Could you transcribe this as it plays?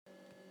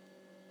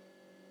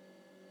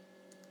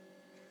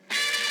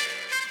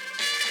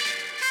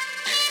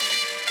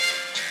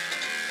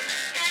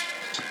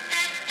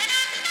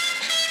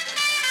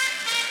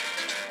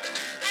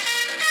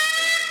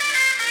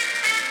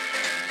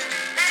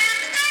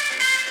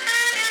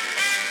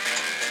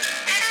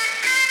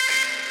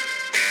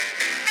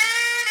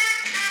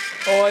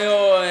Oi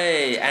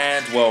oi,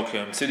 and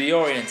welcome to the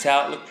Orient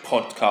Outlook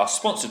Podcast,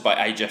 sponsored by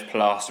AJF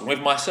Plastering,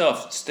 with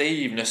myself,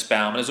 Steve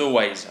Nussbaum, and as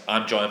always,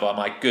 I'm joined by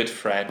my good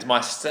friend,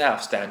 my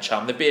South Stand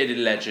chum, the bearded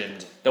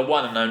legend, the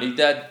one and only,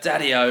 the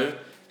Daddy-O.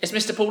 It's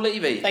Mr. Paul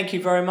Levy. Thank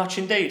you very much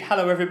indeed.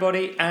 Hello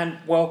everybody, and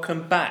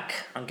welcome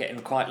back. I'm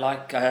getting quite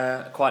like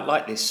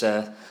this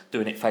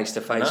doing it face to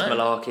face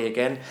malarkey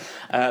again.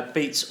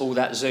 Beats all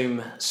that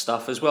Zoom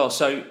stuff as well.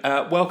 So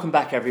welcome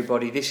back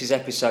everybody. This is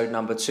episode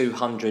number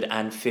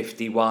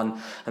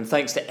 251, and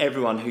thanks to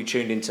everyone who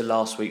tuned into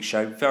last week's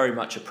show. Very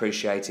much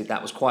appreciated.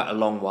 That was quite a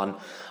long one.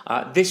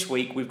 This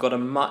week we've got a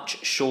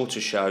much shorter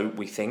show,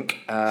 we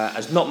think,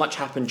 as not much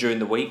happened during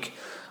the week.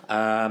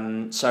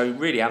 So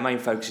really our main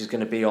focus is going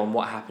to be on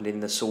what happened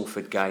in the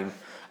Salford game,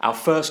 our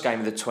first game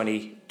of the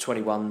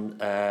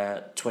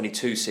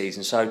 2021-22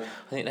 season. So I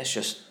think let's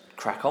just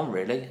crack on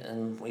really,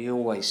 and we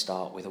always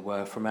start with a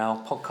word from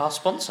our podcast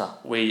sponsor.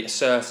 We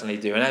certainly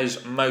do, and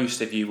as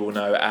most of you will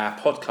know, our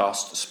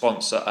podcast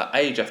sponsor are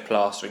AJF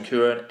Plastering,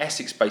 who are an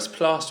Essex-based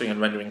plastering and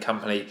rendering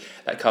company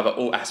that cover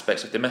all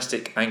aspects of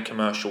domestic and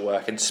commercial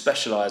work and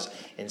specialise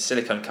in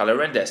silicone colour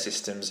render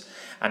systems.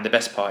 And the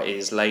best part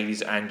is,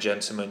 ladies and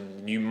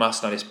gentlemen, you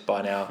must know this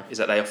by now, is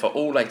that they offer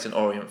all Leyton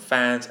Orient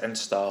fans and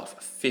staff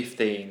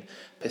 15%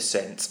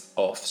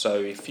 off.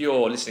 So if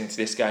you're listening to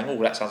this going, oh,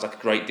 that sounds like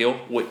a great deal,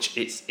 which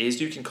it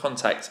is, you can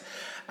contact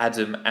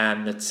Adam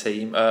and the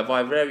team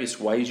via various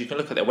ways. You can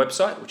look at their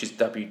website, which is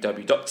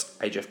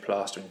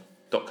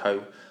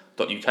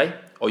www.ajfplastering.co.uk,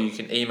 or you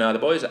can email the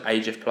boys at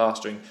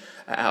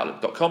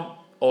ajfplastering@outlook.com.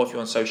 Or if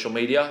you're on social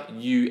media,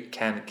 you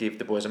can give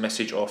the boys a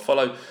message or a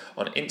follow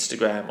on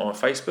Instagram or on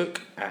Facebook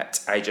at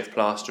AJF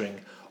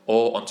Plastering,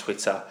 or on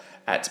Twitter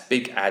at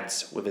Big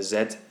Ads with a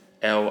Z,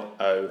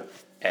 LOFC.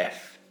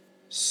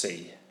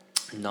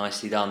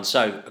 Nicely done.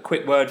 So, a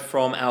quick word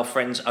from our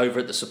friends over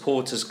at the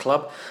Supporters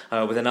Club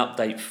with an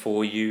update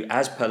for you.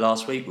 As per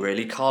last week,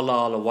 really,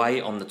 Carlisle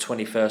away on the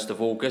 21st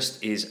of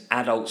August is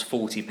adults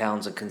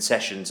 £40 and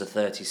concessions are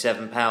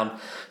 £37.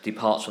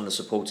 Departs from the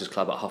Supporters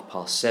Club at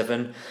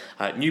 7:30.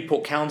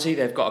 Newport County,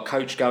 they've got a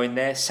coach going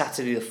there.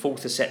 Saturday the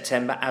 4th of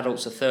September,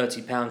 adults are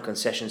 £30,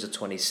 concessions are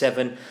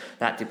 £27.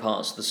 That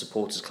departs the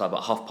Supporters Club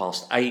at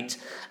 8:30.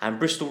 And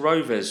Bristol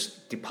Rovers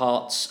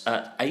departs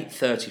at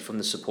 8:30 from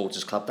the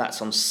Supporters Club.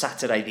 That's on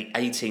Saturday the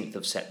 18th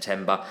of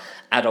September.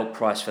 Adult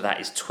price for that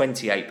is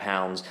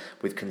 £28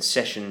 with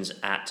concessions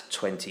at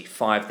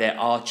 £25. There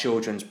are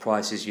children's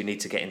prices. You need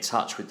to get in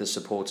touch with the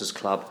Supporters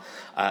Club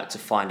to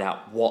find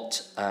out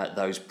what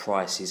those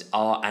prices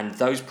are, and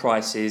those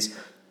prices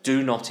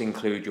do not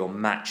include your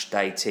match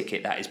day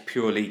ticket. That is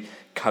purely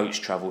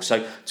coach travel.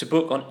 So to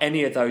book on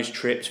any of those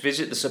trips,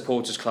 visit the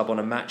Supporters Club on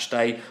a match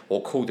day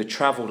or call the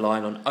travel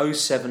line on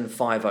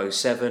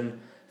 07507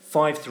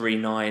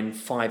 539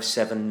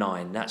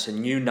 579. That's a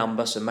new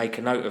number, so make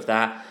a note of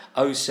that.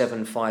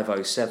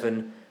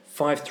 07507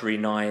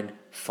 539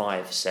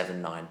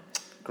 579.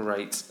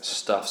 Great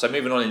stuff. So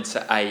moving on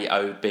into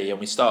AOB, and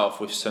we start off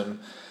with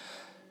some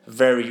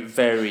very,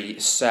 very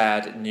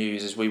sad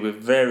news, as we were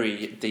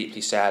very deeply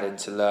saddened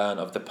to learn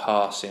of the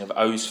passing of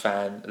Ouss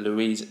fan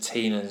Louise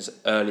Teenans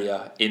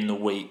earlier in the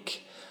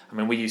week. I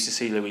mean, we used to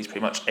see Louise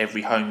pretty much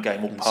every home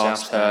game, walk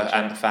past her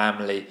and the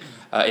family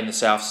in the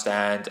South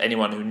Stand.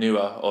 Anyone who knew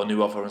her or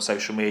knew of her on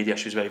social media,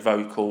 she was very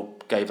vocal,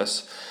 gave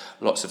us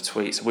lots of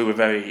tweets. We were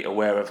very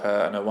aware of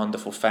her and her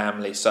wonderful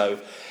family.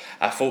 So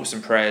our thoughts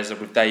and prayers are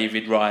with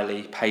David,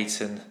 Riley,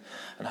 Peyton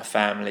and her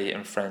family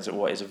and friends at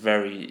what is a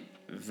very,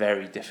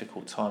 very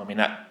difficult time. I mean,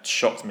 that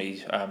shocked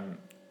me to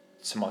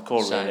my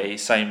core, really.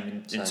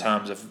 Same in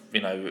terms of,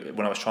 you know,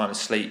 when I was trying to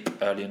sleep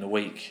early in the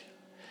week,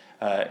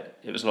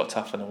 it was a lot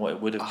tougher than what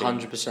it would have been.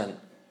 100%.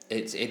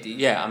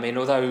 Yeah, I mean,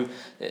 although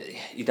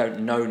you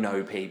don't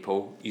know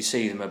people, you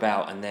see them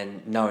about, and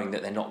then knowing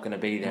that they're not going to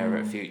be there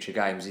at future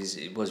games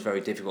it was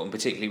very difficult, and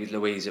particularly with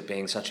Louise at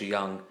being such a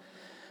young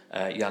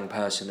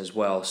person as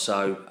well.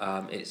 So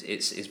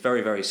it's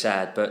very, very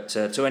sad. But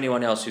to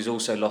anyone else who's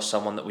also lost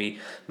someone that we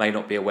may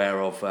not be aware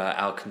of,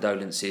 our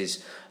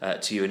condolences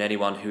to you, and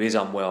anyone who is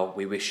unwell,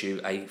 we wish you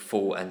a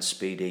full and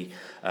speedy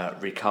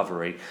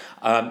recovery.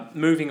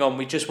 Moving on,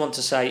 we just want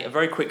to say a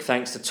very quick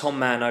thanks to Tom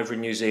Mann over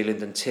in New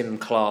Zealand and Tim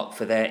Clark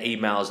for their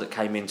emails that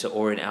came into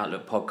Orient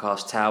Outlook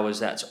Podcast Towers.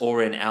 That's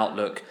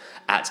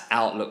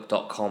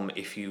orientoutlook@outlook.com.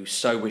 If you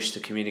so wish to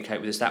communicate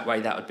with us that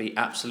way, that would be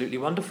absolutely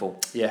wonderful.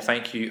 Yeah,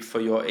 thank you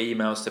for your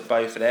emails to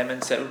both of them.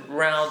 And to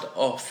round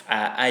off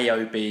our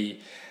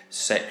AOB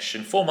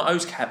section, former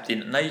Ouss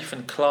captain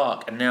Nathan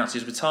Clark announced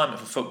his retirement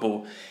from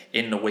football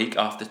in the week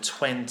after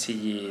 20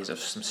 years of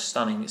some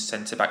stunning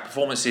centre-back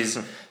performances.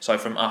 So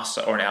from us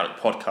at Orient Outlook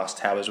Podcast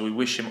Towers, we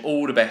wish him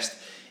all the best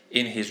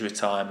in his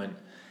retirement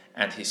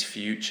and his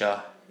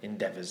future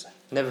endeavours.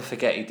 Never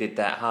forget he did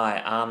that.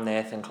 Hi, I'm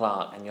Nathan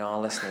Clark, and you're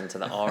listening to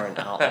the Orient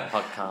Outlook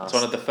Podcast. It's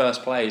one of the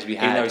first players we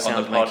had on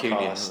the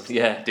podcast.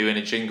 Yeah, doing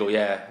a jingle.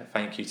 Yeah,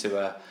 thank you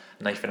to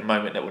Nathan, a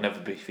moment that will never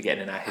be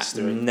forgotten in our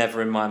history.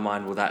 Never in my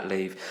mind will that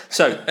leave.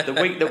 So, the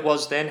week that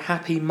was then,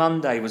 Happy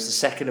Monday was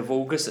the 2nd of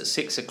August at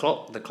 6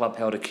 o'clock. The club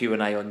held a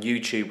Q&A on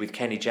YouTube with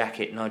Kenny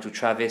Jackett, Nigel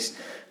Travis,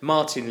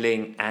 Martin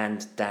Ling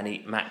and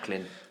Danny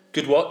Macklin.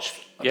 Good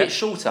watch. A bit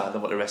shorter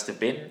than what the rest have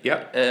been.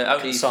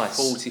 Only concise.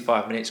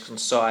 45 minutes,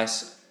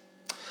 concise.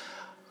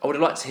 I would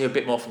have liked to hear a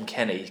bit more from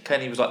Kenny.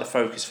 Kenny was like the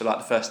focus for like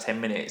the first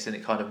 10 minutes, and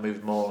it kind of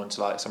moved more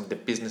onto like some of the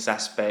business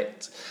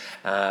aspect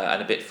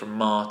and a bit from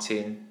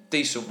Martin.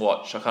 Decent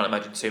watch. I can't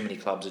imagine too many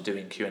clubs are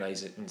doing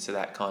Q&As into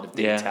that kind of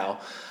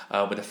detail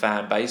with a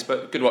fan base,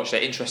 but good watch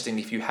there. Interesting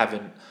if you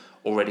haven't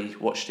already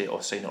watched it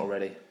or seen it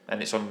already,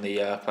 and it's on the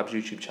club's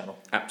YouTube channel.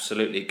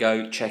 Absolutely,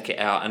 go check it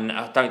out. And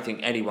I don't think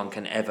anyone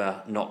can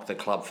ever knock the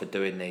club for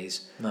doing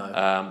these. No.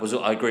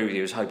 I agree with you.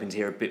 I was hoping to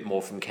hear a bit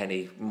more from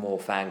Kenny, more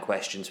fan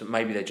questions, but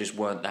maybe there just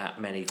weren't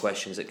that many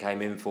questions that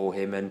came in for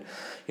him. And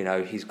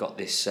he's got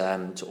this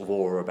sort of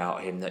aura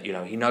about him that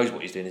he knows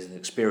what he's doing. He's an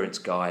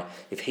experienced guy.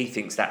 If he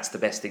thinks that's the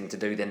best thing to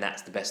do, then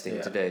that's the best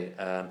thing to do.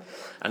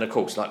 And of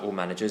course, like all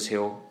managers,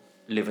 he'll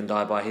live and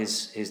die by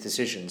his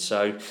decisions.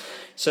 So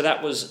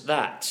that was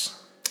that.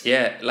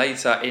 Yeah,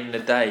 later in the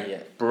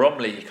day,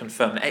 Bromley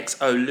confirmed that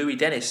XO Louis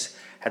Dennis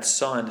had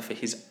signed for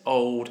his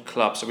old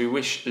club. So we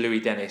wish Louis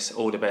Dennis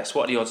all the best.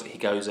 What are the odds that he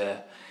goes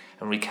there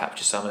and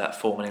recaptures some of that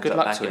form and ends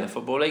up back in the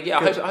Football League? Yeah,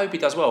 I hope he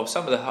does well.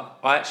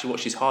 I actually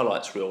watched his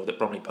highlights reel that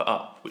Bromley put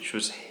up, which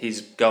was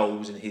his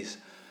goals in his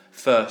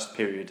first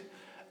period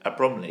at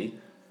Bromley.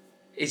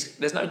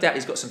 There's no doubt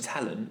he's got some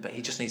talent, but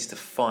he just needs to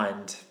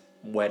find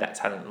where that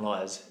talent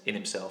lies in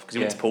himself. Because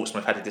he went to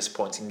Portsmouth, had a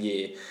disappointing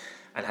year,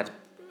 and had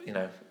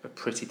a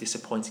pretty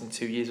disappointing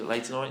 2 years at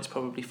Leyton Orient, it's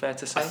probably fair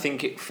to say. I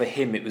think for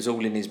him it was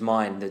all in his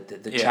mind.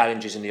 The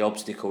challenges and the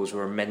obstacles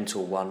were a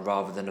mental one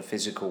rather than a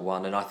physical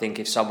one. And I think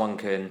if someone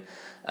can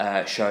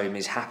show him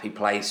his happy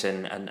place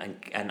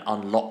and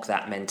unlock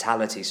that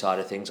mentality side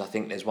of things, I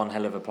think there's one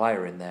hell of a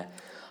player in there.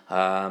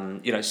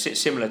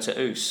 Similar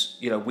to Ouss,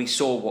 we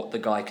saw what the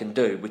guy can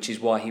do, which is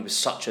why he was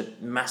such a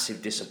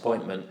massive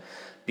disappointment,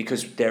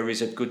 because there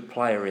is a good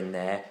player in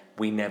there.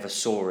 We never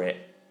saw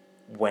it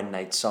when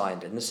they'd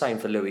signed, and the same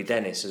for Louis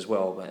Dennis as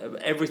well.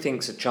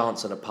 Everything's a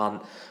chance and a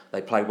punt.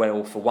 They play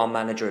well for one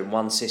manager in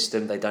one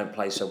system, they don't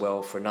play so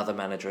well for another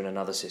manager in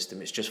another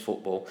system. It's just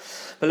football.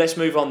 But let's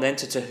move on then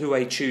to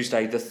Tahué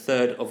Tuesday, the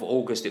 3rd of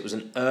August. It was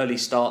an early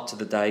start to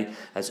the day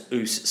as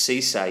Ouss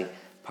Cisse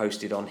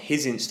posted on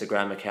his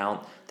Instagram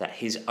account that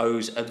his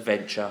O's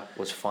adventure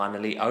was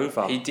finally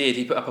over. He did.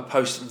 He put up a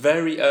post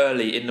very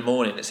early in the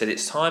morning that said,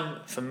 "It's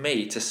time for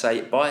me to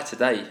say bye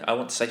today. I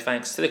want to say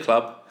thanks to the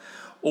club,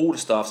 all the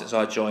staff since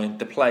I joined,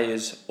 the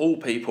players, all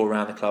people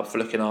around the club for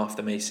looking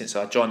after me since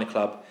I joined the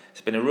club. It's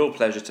been a real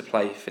pleasure to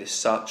play for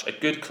such a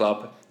good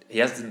club." He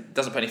doesn't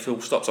put any full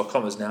stops or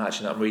commas now,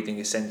 actually. I'm reading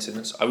his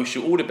sentence. "I wish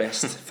you all the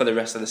best for the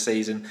rest of the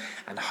season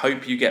and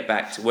hope you get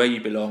back to where you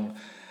belong.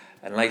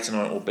 And Leyton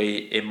Orient will be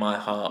in my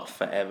heart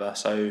forever."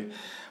 So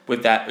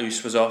with that,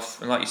 Ouss was off.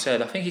 And like you said,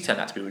 I think he turned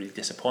out to be really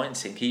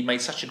disappointing. He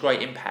made such a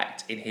great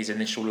impact in his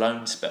initial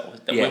loan spell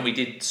that when we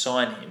did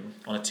sign him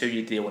on a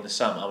 2-year deal in the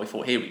summer, we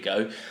thought, here we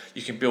go.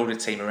 You can build a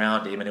team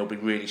around him and he'll be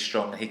really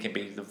strong and he can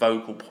be the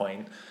vocal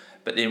point.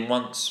 But then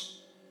once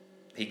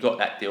he got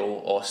that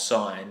deal or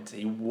signed,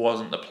 he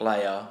wasn't the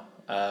player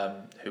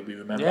who we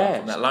remember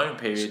from that loan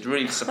period.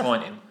 Really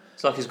disappointing.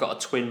 It's like he's got a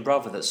twin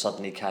brother that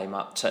suddenly came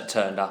up,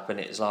 turned up, and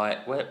it's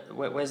like,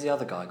 where's the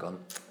other guy gone?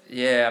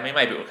 Yeah, I mean,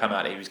 maybe it will come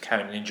out that he was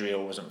carrying an injury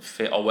or wasn't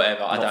fit or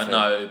whatever. I don't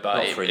know,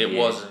 but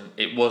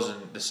it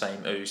wasn't the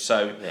same Ouss.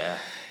 So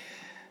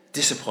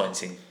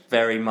disappointing,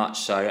 very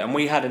much so. And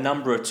we had a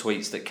number of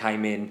tweets that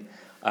came in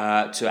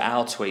to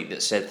our tweet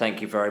that said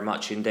thank you very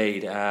much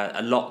indeed.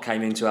 A lot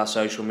came into our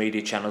social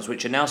media channels,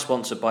 which are now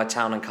sponsored by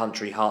Town and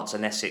Country Hearts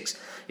and Essex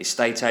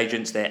estate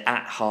agents. They're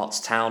at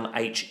Heartstown,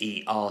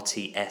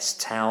 HERTS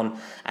Town,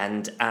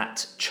 and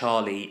at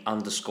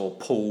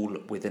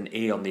Charlie_Paul with an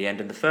E on the end.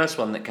 And the first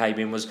one that came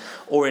in was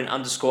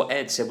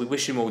Orient_Ed said, "We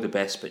wish him all the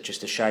best, but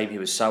just a shame he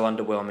was so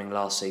underwhelming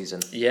last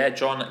season." Yeah,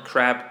 John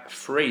Crab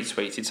 3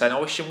 tweeted saying, "I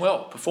wish him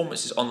well.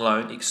 Performances on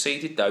loan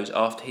exceeded those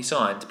after he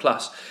signed.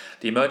 Plus,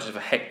 the emergence of a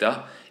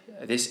Hector,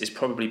 this is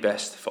probably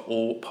best for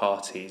all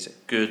parties.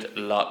 Good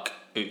luck,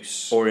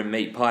 Ouss." Or in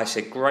Meat Pie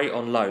said, "Great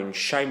on loan,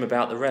 shame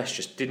about the rest,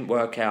 just didn't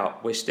work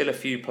out. We're still a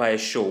few players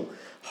short.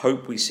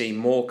 Hope we see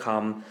more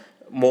come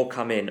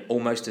in,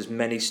 almost as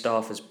many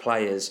staff as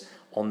players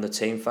on the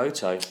team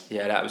photo."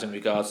 Yeah, that was in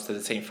regards to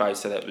the team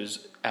photo that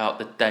was out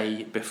the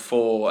day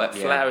before at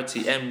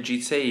Flaherty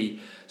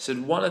MGT.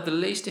 Said, "One of the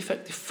least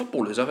effective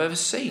footballers I've ever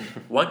seen.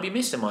 Won't be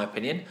missed in my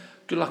opinion.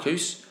 Good luck,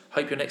 Ouss.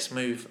 Hope your next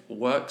move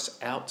works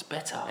out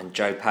better." And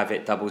Joe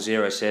Pavitt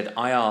 00 said,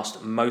 "I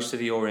asked most of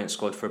the Orient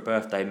squad for a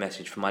birthday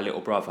message for my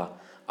little brother.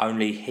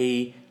 Only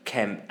he,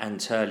 Kemp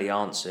and Turley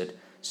answered.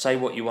 Say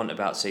what you want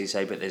about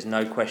Cisse, but there's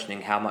no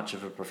questioning how much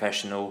of a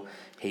professional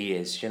he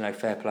is."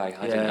 Fair play.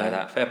 I didn't know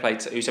that. Fair play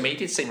to Ouss. I mean, he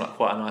did seem like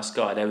quite a nice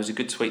guy. There was a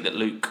good tweet that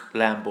Luke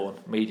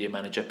Lambourne, media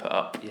manager, put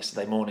up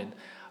yesterday morning.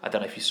 I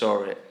don't know if you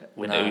saw it.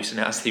 when Ouss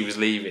announced he was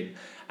leaving,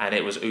 and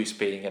it was Ouss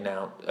being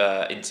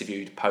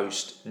interviewed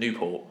post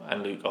Newport,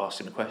 and Luke asked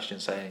him a question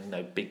saying,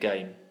 big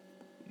game,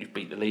 you've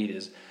beat the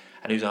leaders,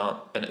 and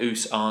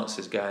Ouss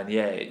answers going,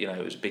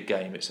 it was a big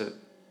game, it's a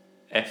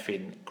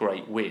effing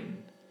great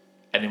win,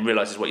 and then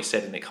realises what he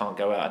said and it can't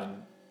go out,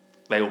 and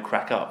they all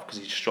crack up because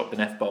he just dropped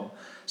an F-bomb.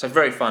 So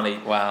very funny.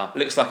 Wow.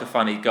 Looks like a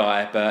funny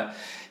guy, but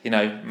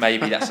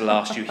maybe that's the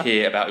last you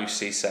hear about Ouss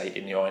Cisse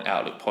in the Orient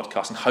Outlook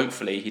podcast, and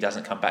hopefully he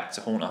doesn't come back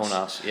to haunt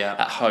us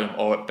at home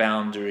or at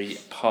Boundary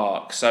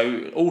Park.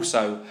 So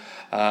also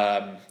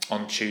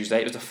on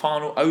Tuesday, it was the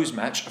final Ouss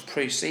match of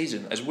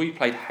pre-season as we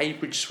played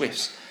Heybridge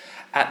Swifts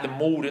at the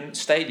Malden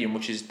Stadium,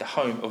 which is the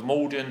home of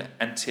Malden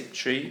and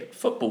Tiptree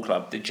Football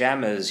Club. The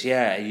Jammers,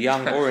 a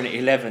young Orient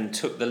 11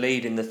 took the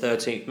lead in the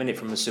 13th minute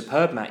from a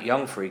superb Matt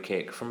Young free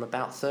kick from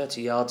about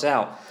 30 yards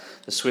out.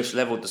 The Swifts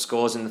levelled the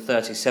scores in the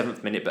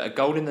 37th minute, but a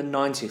goal in the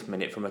 90th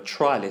minute from a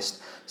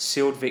trialist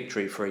sealed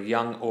victory for a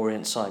young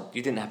Orient side.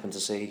 You didn't happen to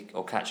see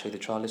or catch who the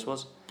trialist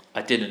was?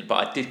 I didn't,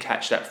 but I did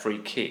catch that free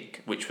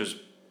kick, which was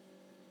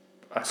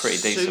a pretty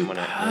decent,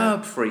 wasn't it?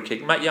 Superb free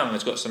kick. Matt Young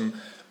has got some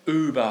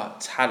uber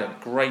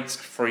talent. Great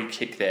free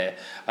kick there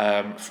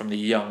from the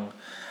young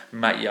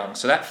Matt Young.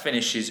 So that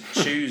finishes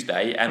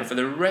Tuesday, and for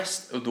the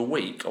rest of the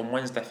week, on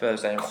Wednesday,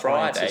 Thursday and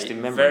Friday,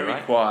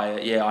 very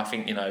quiet. Yeah, I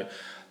think,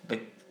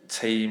 the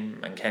team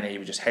and Kenny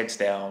were just heads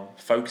down,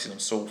 focusing on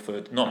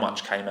Salford. Not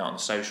much came out on the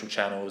social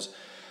channels.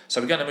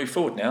 So we're going to move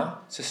forward now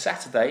to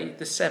Saturday,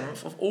 the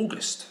 7th of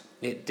August.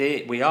 It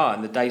did. We are,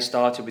 and the day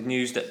started with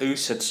news that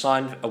Ouss had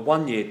signed a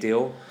 1-year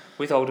deal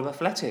with Oldham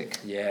Athletic.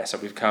 Yeah, so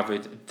we've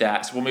covered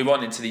that. So we'll move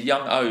on into the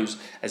young O's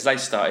as they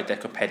started their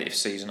competitive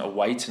season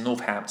away to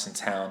Northampton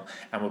Town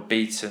and were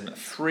beaten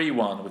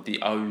 3-1 with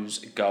the O's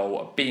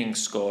goal being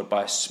scored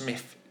by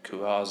Smith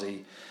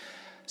Kouazi.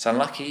 So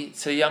unlucky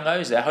to the young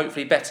O's there.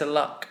 Hopefully better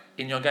luck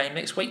in your game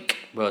next week.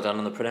 Well done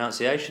on the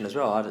pronunciation as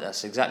well.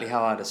 That's exactly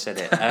how I'd have said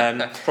it.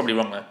 Probably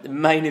wrong though. The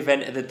main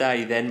event of the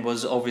day then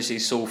was obviously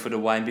Salford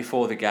away, and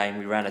before the game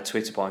we ran a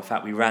Twitter poll. In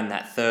fact, we ran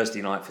that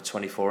Thursday night for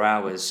 24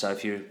 hours. So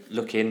if you're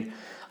looking,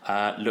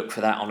 look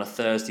for that on a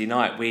Thursday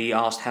night. We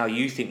asked how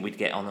you think we'd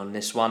get on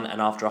this one,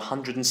 and after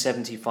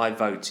 175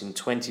 votes in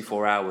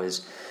 24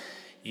 hours,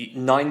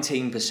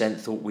 19%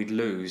 thought we'd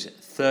lose,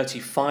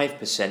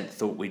 35%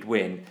 thought we'd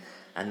win,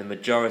 and the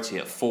majority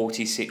at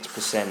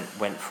 46%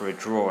 went for a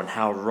draw. And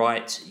how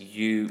right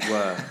you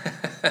were.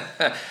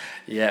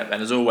 Yeah,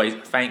 and as always,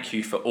 thank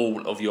you for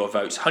all of your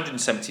votes.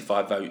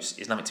 175 votes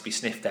is nothing to be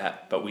sniffed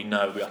at, but we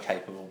know we are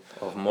capable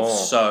of more. Of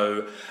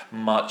so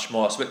much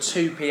more. So at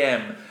 2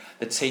 p.m,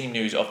 the team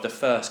news of the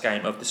first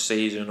game of the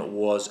season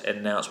was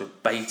announced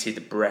with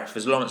bated breath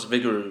as Lawrence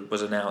Vigouroux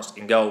was announced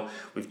in goal,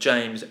 with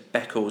James,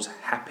 Beckles,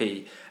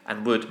 Happy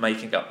and Wood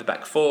making up the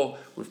back four,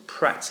 with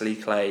Prattley,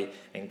 Clay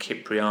and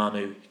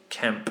Cipriano,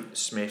 Kemp,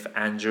 Smith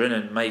and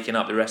Drennan making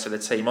up the rest of the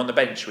team. On the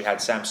bench we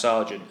had Sam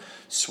Sargent,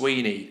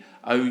 Sweeney,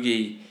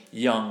 Ogie,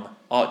 Young,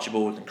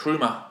 Archibald and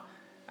Krumah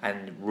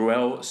and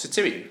Ruel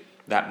Sotiriou.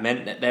 That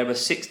meant that there were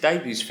 6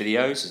 debuts for the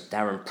O's as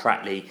Darren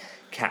Prattley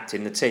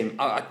captained the team.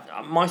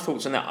 My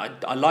thoughts on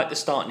that, I like the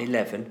starting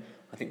 11.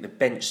 I think the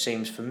bench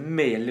seems for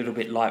me a little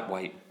bit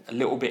lightweight, a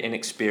little bit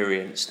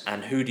inexperienced,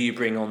 and who do you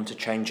bring on to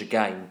change a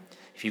game?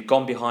 If you've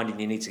gone behind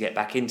and you need to get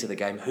back into the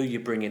game, who are you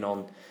bringing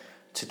on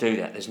to do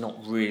that? There's not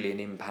really an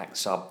impact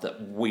sub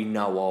that we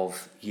know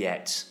of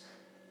yet.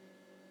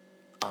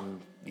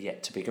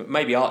 Yet to be,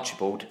 maybe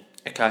Archibald.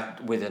 Okay,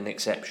 with an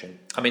exception.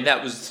 I mean,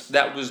 that was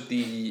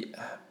the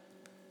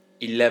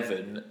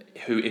 11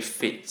 who, if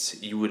fit,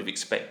 you would have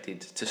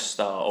expected to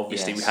start.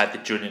 Obviously, we had the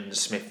Drennan and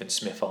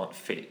Smith aren't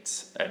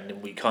fit,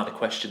 and we kind of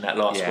questioned that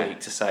last week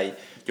to say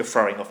you're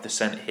throwing off the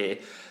scent here.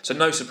 So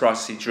no surprise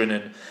to see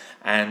Drennan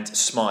and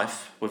Smythe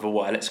with a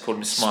Y. Let's call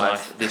him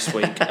Smythe this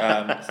week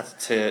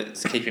to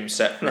keep him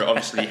separate.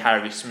 Obviously,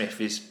 Harry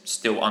Smith is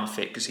still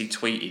unfit because he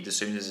tweeted as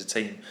soon as the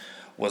team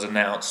was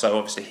announced. So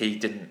obviously he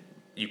didn't.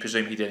 You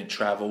presume he didn't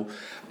travel,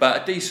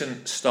 but a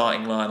decent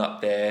starting lineup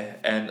there,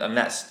 and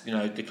that's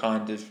the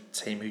kind of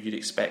team who you'd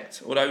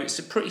expect. Although it's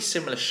a pretty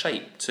similar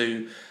shape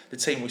to the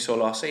team we saw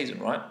last season,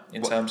 right?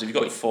 In terms of you've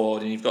got your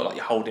forward and you've got like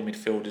your holding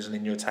midfielders, and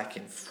then you're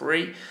attacking 3.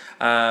 You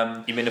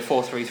mean a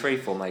 4-3-3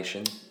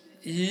 formation?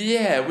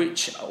 Yeah,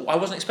 which I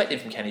wasn't expecting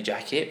from Kenny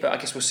Jackett, but I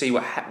guess we'll see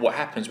what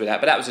happens with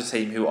that. But that was a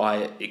team who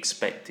I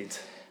expected.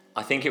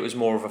 I think it was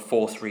more of a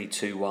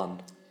 4-3-2-1.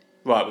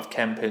 Right, with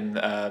Kemp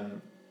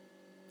and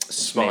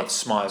Smythe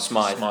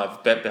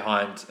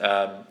behind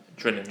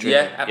Drennan.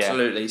 Yeah,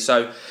 absolutely.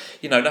 So,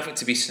 nothing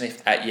to be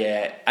sniffed at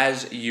yet.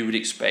 As you would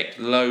expect,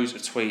 loads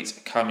of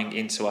tweets coming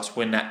into us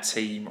when that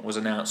team was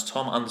announced.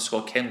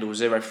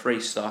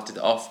 Tom_Kendall03 started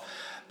off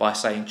by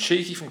saying,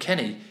 cheeky from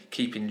Kenny,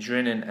 keeping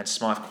Drennan and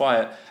Smythe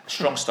quiet, a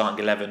strong starting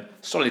 11,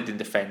 solid in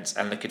defence,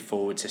 and looking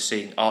forward to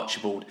seeing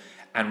Archibald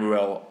and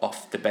Ruel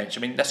off the bench.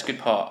 I mean, that's a good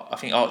part. I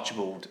think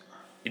Archibald,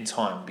 in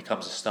time,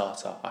 becomes a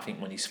starter. I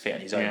think when he's fit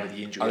and he's over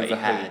the injury that he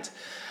had.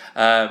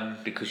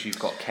 Because you've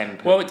got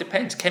Kemp. Well, it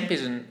depends. Kemp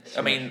isn't.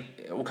 I mean,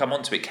 we'll come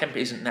on to it. Kemp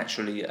isn't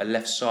naturally a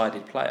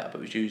left-sided player, but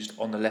was used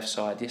on the left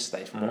side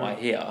yesterday, from what I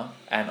hear.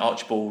 And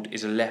Archibald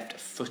is a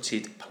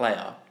left-footed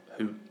player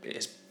who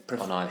is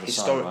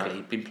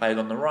historically been played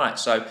on the right.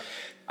 So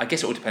I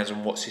guess it all depends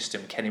on what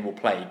system Kenny will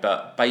play.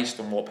 But based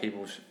on what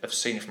people have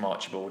seen from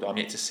Archibald, I'm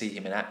yet to see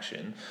him in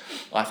action.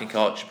 I think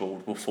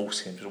Archibald will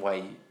force his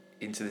way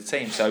into the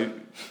team. So,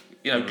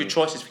 good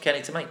choices for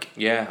Kenny to make.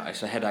 Yeah,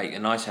 it's a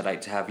nice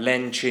headache to have.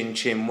 Len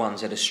Chin 1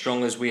 said, as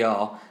strong as we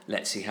are,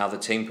 let's see how the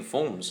team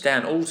performs.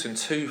 Dan Alton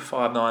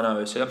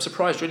 2590 said, I'm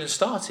surprised Drennan's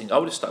starting. I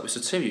would have started with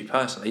Sotiriou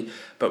personally,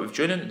 but with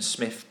Drennan and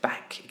Smith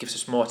back, it gives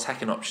us more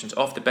attacking options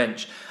off the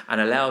bench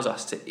and allows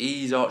us to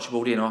ease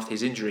Archibald in after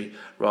his injury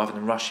rather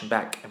than rushing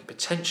back and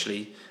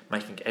potentially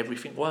making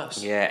everything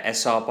worse. Yeah,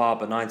 SR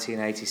Barber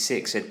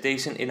 1986 said,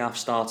 decent enough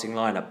starting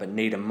lineup, but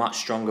need a much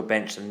stronger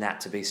bench than that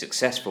to be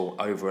successful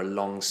over a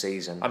long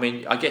season. I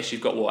mean, I guess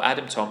you've got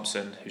Adam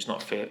Thompson, who's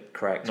not fit,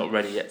 correct, not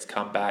ready yet to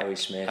come back. Harry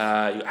Smith, you've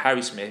got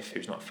Harry Smith,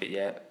 who's not fit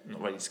yet,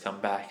 not ready to come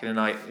back, and then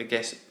I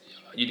guess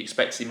you'd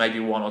expect to see maybe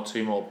one or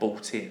two more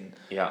bought in,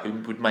 who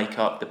would make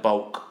up the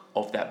bulk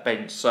of that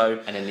bench.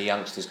 So, and then the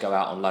youngsters go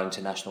out on loan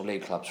to National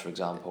League clubs, for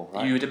example.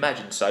 Right? You would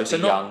imagine so. The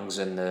Youngs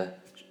and the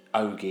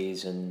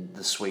Ogies and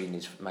the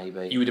Sweeneys,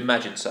 maybe. You would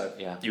imagine so.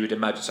 Yeah. You would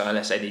imagine so,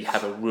 unless any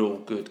have a real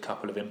good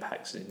couple of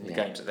impacts in the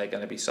games that they're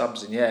going to be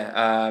subs in.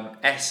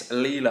 S.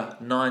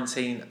 Leela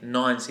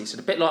 1990. So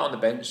a bit light on the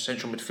bench,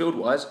 central midfield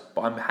wise,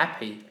 but I'm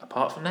happy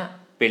apart from that.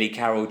 Billy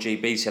Carroll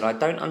GB said, I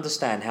don't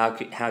understand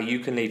how you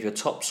can leave your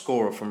top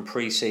scorer from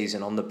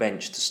pre-season on the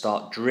bench to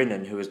start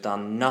Drennan, who has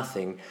done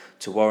nothing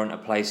to warrant a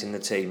place in the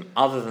team.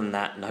 Other than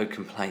that, no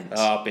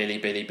complaints. Billy.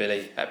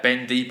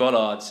 Ben D.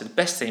 Bollard said, the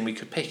best team we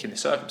could pick in the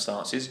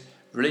circumstances,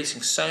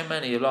 releasing so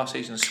many of last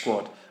season's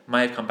squad,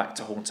 may have come back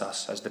to haunt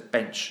us as the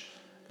bench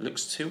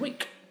looks too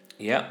weak.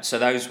 Yeah, so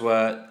those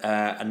were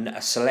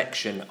a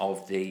selection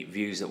of the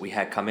views that we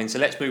had come in. So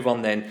let's move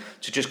on then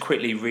to just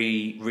quickly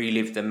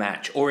relive the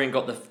match. Orient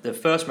got the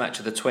first match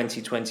of the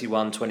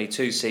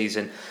 2021-22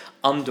 season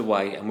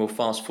underway, and we'll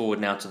fast forward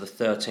now to the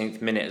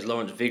 13th minute as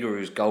Lawrence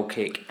Vigouroux's goal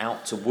kick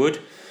out to Wood.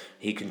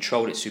 He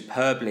controlled it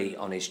superbly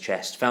on his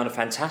chest, found a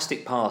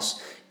fantastic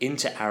pass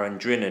into Aaron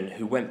Drennan,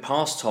 who went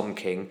past Tom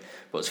King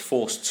but was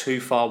forced too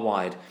far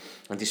wide.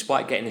 And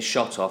despite getting his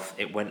shot off,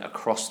 it went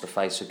across the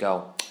face of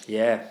goal.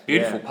 Yeah.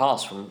 Beautiful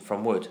pass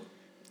from Wood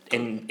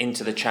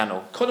into the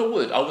channel. Connor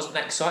Wood, I wasn't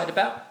that excited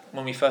about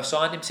when we first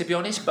signed him, to be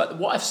honest, but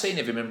what I've seen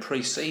of him in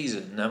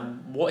pre-season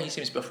and what he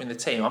seems to be offering the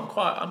team, I'm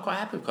quite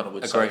happy with Connor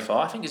Wood so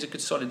far. I think he's a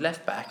good solid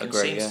left back and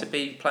seems to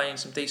be playing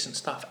some decent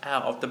stuff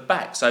out of the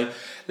back. So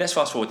let's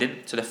fast forward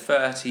in to the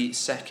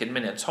 32nd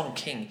minute. Tom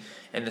King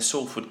in the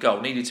Salford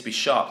goal needed to be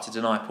sharp to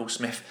deny Paul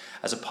Smith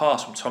as a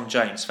pass from Tom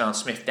James found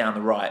Smith down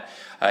the right.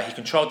 He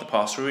controlled the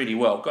pass really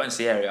well, got into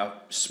the area,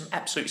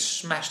 absolutely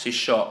smashed his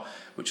shot,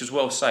 which was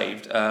well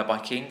saved by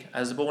King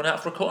as the ball went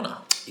out for a corner.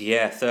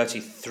 Yeah,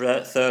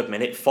 33rd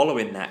minute,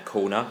 following that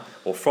corner,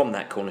 or from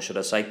that corner should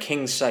I say,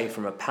 King's save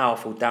from a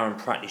powerful Darren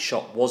Pratley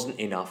shot wasn't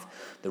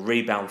enough. The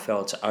rebound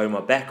fell to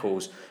Omar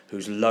Beckles,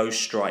 whose low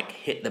strike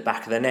hit the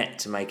back of the net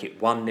to make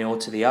it 1-0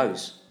 to the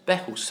O's.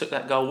 Beckles took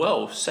that goal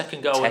well,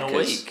 second goal in a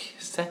week.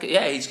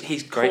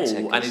 He's great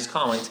cool and he's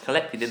calm and he's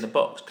collected in the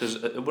box,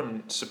 because it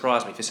wouldn't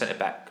surprise me if a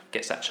centre-back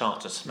gets that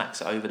chance and smacks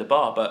it over the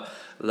bar, but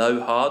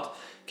low, hard,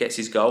 gets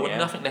his goal, and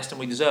nothing less than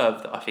we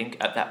deserved, I think,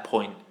 at that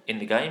point in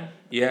the game.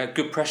 Yeah,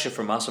 good pressure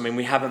from us. I mean,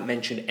 we haven't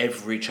mentioned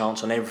every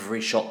chance on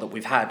every shot that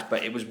we've had,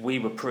 but we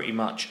were pretty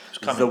much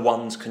the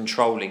ones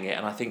controlling it,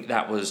 and I think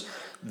that was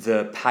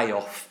the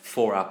payoff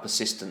for our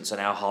persistence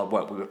and our hard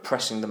work. We were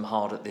pressing them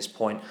hard at this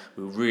point.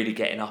 We were really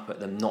getting up at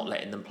them, not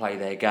letting them play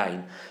their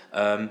game.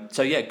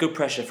 Good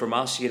pressure from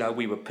us.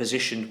 We were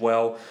positioned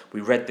well. We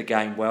read the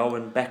game well,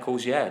 and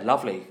Beckles,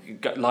 lovely.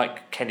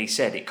 Like Kenny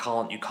said,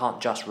 you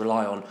can't just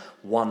rely on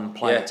one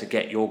player to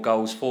get your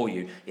goals for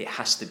you. It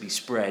has to be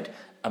spread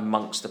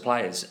amongst the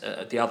players,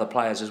 the other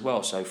players as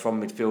well. So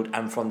from midfield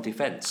and from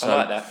defence. So, I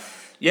like that.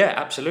 Yeah,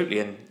 absolutely.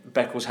 And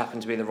Beckles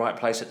happened to be in the right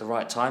place at the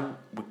right time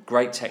with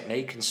great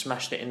technique and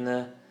smashed it in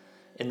the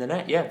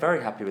net. Yeah,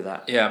 very happy with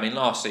that. Yeah, I mean,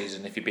 last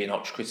season, if you're being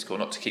ultra critical,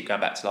 not to keep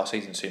going back to last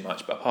season too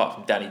much, but apart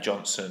from Danny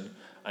Johnson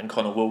and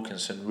Connor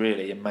Wilkinson,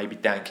 really, and maybe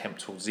Dan Kemp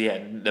towards the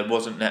end, there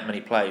wasn't that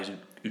many players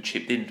who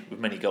chipped in with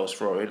many goals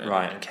for Orient.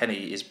 Right. And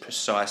Kenny is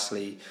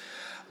precisely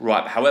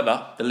right.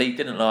 However, the lead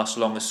didn't last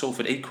long as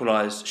Salford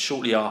equalised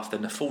shortly after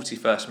in the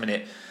 41st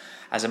minute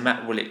as a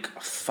Matt Willick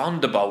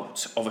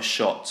thunderbolt of a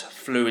shot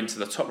flew into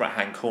the top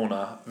right-hand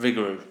corner.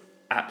 Vigouroux,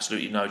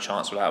 absolutely no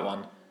chance for that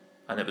one.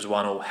 And it was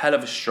 1-1. Hell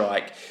of a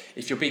strike.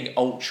 If you're being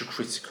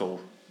ultra-critical,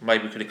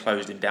 maybe we could have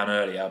closed him down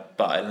earlier,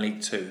 but in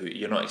League 2,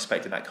 you're not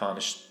expecting that kind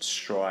of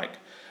strike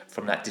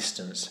from that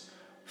distance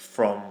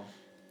from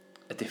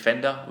a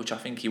defender, which I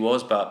think he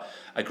was, but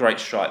a great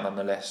strike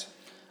nonetheless.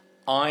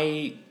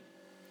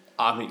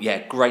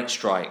 Great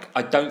strike.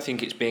 I don't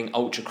think it's being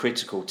ultra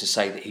critical to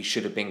say that he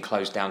should have been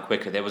closed down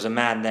quicker. There was a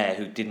man there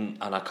who didn't,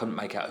 and I couldn't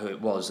make out who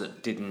it was,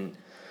 that didn't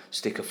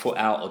stick a foot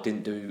out or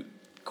didn't do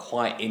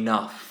quite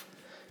enough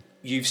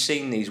you've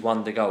seen these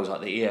wonder goals,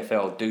 like the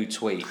EFL do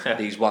tweet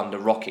these wonder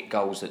rocket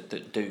goals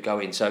that do go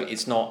in. So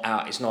it's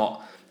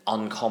not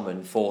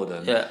uncommon for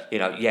them.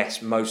 Yeah.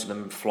 Yes, most of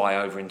them fly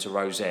over into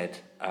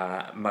Rosette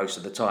most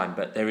of the time,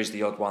 but there is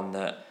the odd one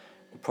that,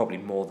 probably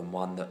more than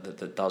one,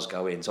 that does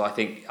go in. So I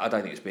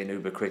don't think it's been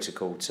uber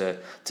critical to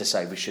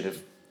say we should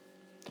have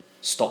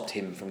stopped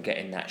him from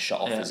getting that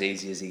shot off as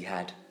easy as he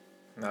had.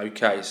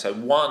 Okay, so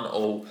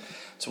 1-1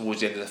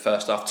 towards the end of the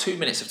first half. 2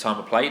 minutes of time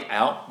were played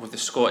out with the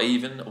score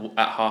even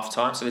at half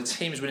time. So the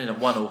team's winning at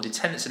 1-1. The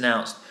attendance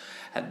announced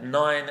at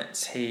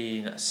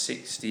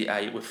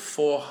 1968 with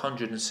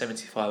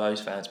 475 Ouss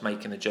fans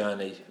making the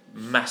journey.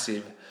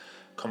 Massive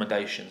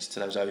commendations to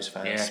those Ouss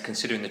fans. Yeah,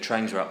 considering the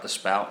trains were up the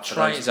spout.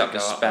 Trains up the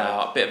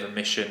spout, bit of a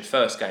mission.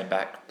 First game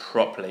back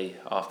properly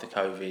after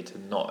COVID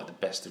and not at the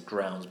best of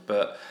grounds,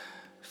 but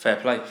fair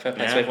play to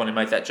everyone who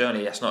made that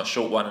journey. That's not a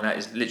short one, and that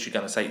is literally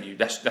going to take you.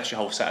 That's your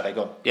whole Saturday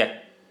gone. Yeah,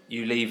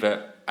 you leave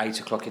at 8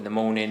 o'clock in the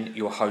morning.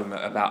 You're home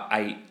at about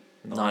 9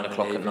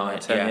 o'clock at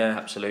night. 10, yeah,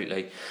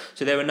 absolutely.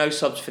 So there were no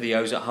subs for the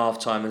Ouss at half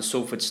time, and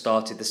Salford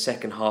started the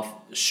second half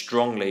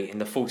strongly. In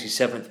the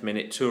 47th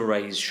minute,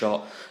 Touré's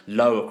shot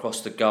low across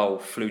the goal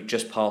flew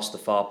just past the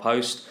far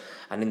post.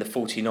 And in the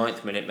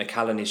 49th minute,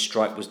 McAllen's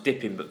strike was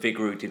dipping, but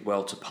Vigouroux did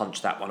well to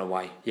punch that one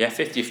away. Yeah,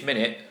 50th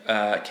minute,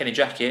 Kenny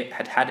Jackett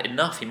had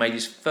enough. He made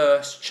his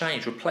first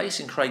change,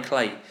 replacing Craig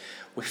Clay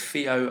with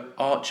Theo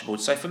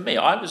Archibald. So for me,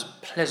 I was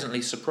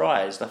pleasantly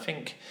surprised. I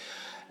think,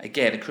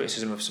 again, the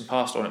criticism of some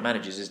past Orient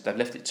managers is they've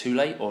left it too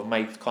late or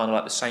made kind of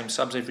like the same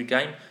subs every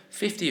game.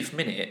 50th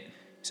minute,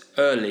 it's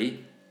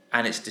early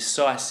and it's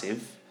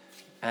decisive,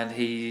 and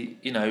he,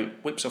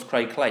 whips off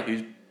Craig Clay,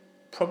 who's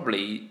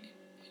probably,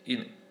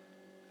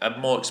 a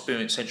more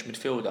experienced central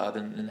midfielder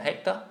than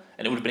Hector,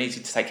 and it would have been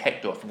easy to take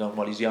Hector off and go,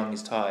 well, he's young,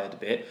 he's tired a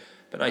bit,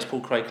 but no, he's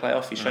pulled Craig Clay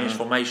off, he's changed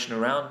formation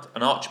around,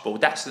 and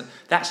Archibald, that's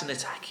an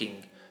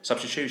attacking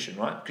substitution,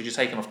 right? Because you're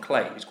taking off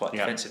Clay, who's quite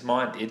defensive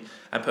minded,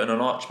 and putting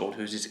on Archibald,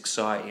 who's this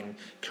exciting,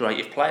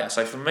 creative player.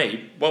 So for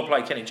me, well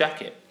played Kenny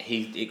Jackett.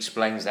 He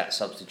explains that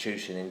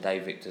substitution in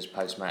Dave Victor's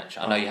post-match.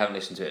 I know you haven't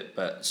listened to it,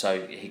 but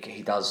so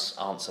he does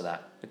answer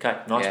that. Okay,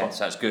 nice one.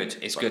 So that's good.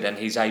 It's good, and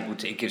he's able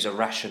to. It gives a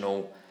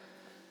rational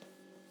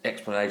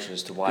explanation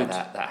as to why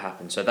that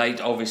happened. So they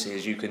obviously,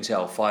 as you can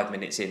tell, 5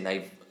 minutes in,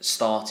 they've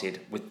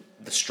started with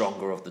the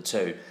stronger of the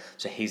two.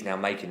 So he's now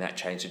making that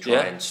change to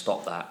try and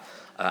stop that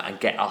and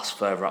get us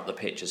further up the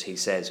pitch, as he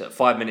says.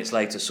 5 minutes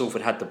later,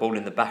 Salford had the ball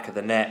in the back of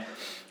the net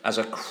as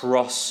a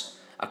cross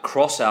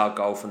our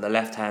goal from the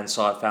left-hand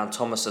side found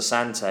Thomas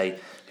Asante,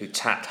 who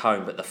tapped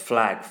home, but the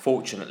flag,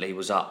 fortunately,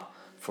 was up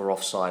for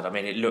offside. I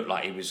mean, it looked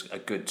like he was a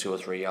good 2 or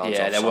 3 yards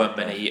offside. There weren't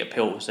many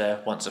appeals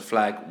there once the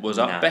flag was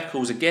up. No.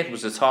 Beckles, again,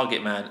 was the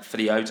target man for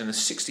the Ouss in the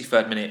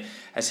 63rd minute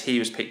as he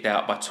was picked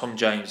out by Tom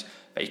James,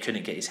 but he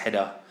couldn't get his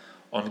header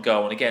on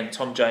goal. And again,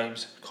 Tom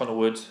James, Connor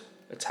Wood,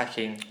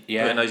 attacking,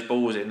 putting those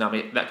balls in. I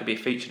mean, that could be a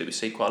feature that we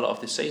see quite a lot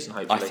of this season,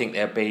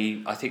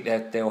 hopefully. I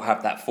think they'll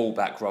have that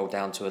fullback roll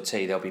down to a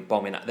T. They'll be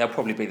bombing. They'll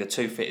probably be the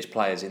 2 fittest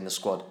players in the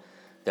squad.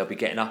 They'll be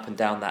getting up and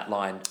down that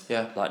line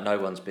like no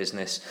one's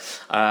business.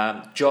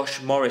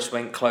 Josh Morris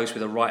went close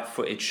with a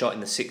right-footed shot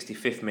in the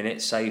 65th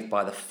minute, saved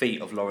by the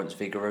feet of Lawrence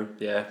Vigouroux.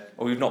 Yeah.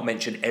 Well, we've not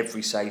mentioned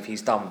every save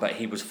he's done, but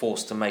he was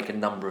forced to make a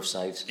number of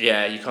saves.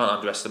 Yeah, you can't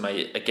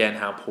underestimate, again,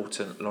 how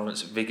important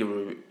Lawrence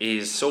Vigouroux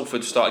is.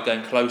 Salford started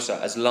going closer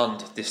as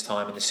Lund, this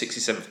time in the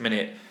 67th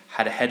minute,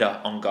 had a header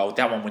on goal.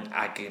 That one went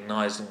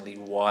agonisingly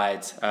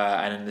wide.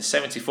 And in the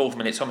 74th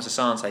minute, Thomas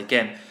Asante,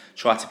 again,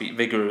 tried to beat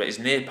Vigouroux at his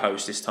near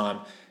post this time,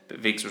 but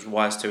Viggs was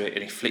wise to it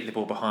and he flicked the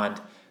ball behind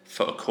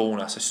for a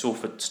corner. So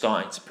Salford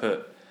starting to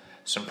put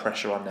some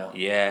pressure on now.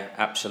 Yeah,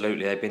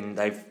 absolutely.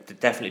 They've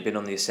definitely been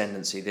on the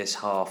ascendancy this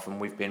half, and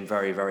we've been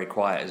very, very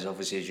quiet. As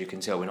obviously, as you can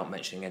tell, we're not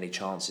mentioning any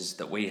chances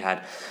that we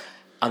had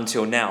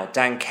until now.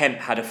 Dan Kemp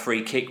had a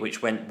free kick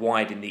which went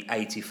wide in the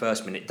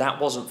 81st minute.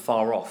 That wasn't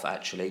far off,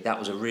 actually. That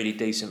was a really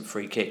decent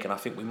free kick, and I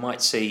think we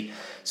might see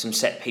some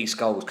set piece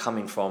goals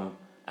coming from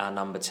our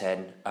number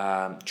 10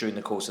 during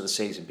the course of the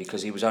season,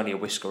 because he was only a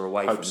whisker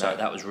away from that.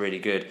 That was really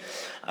good.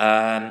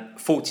 In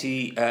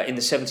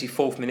the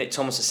 74th minute,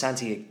 Thomas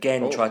Asante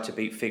again tried to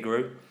beat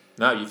Vigouroux.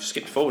 No, you've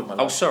skipped forward, my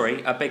love. Oh,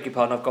 sorry, I beg your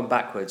pardon, I've gone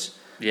backwards.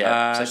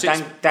 Yeah.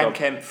 Dan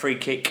Kemp, free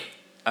kick,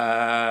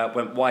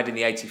 went wide in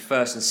the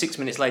 81st, and 6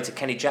 minutes later,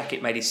 Kenny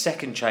Jackett made his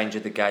second change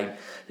of the game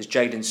as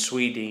Jaden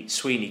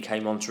Sweeney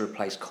came on to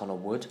replace Connor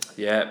Wood.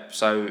 Yeah,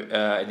 so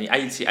in the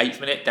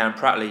 88th minute, Dan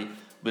Pratley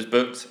was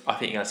booked. I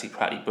think you're going to see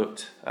Pratley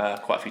booked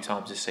quite a few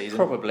times this season.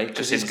 Probably,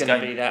 because he's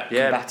going to be that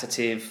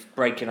combative,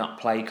 breaking up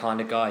play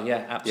kind of guy.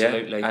 Yeah,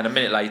 absolutely. Yeah. And a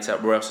minute later,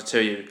 Royal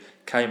Satuyu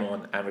came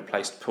on and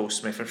replaced Paul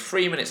Smith, and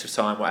 3 minutes of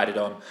time were added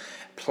on,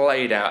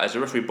 played out as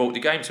the referee brought the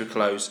game to a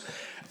close,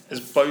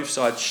 as both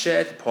sides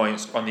shared the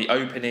points on the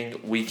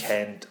opening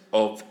weekend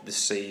of the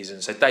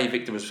season. So Dave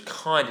Victor was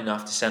kind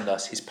enough to send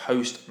us his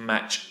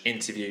post-match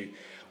interview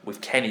with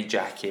Kenny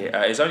Jackett.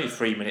 It's only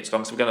 3 minutes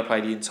long, so we're going to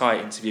play the entire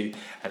interview,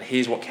 and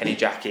here's what Kenny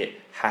Jackett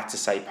had to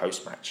say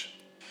post-match.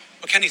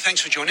 Well, Kenny, thanks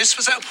for joining us.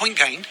 Was that a point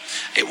gained?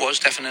 It was,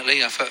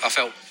 definitely. I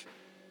felt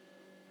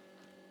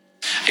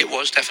It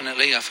was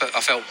definitely. I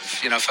felt,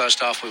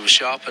 first half we were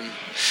sharp and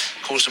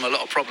caused them a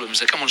lot of problems.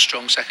 They come on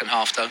strong second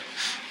half though,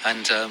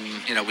 and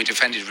we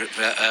defended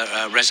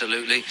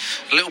resolutely.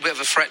 A little bit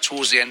of a threat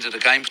towards the end of the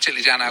game,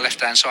 particularly down our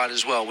left-hand side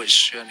as well,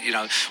 which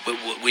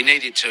we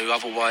needed to.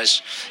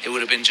 Otherwise, it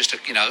would have been just a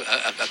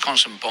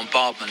constant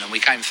bombardment. And we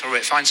came through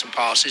it, find some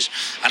passes,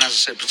 and as I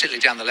said, particularly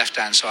down the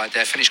left-hand side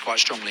there, finished quite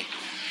strongly.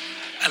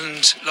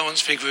 And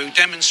Lawrence Vigouroux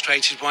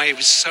demonstrated why it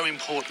was so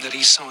important that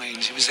he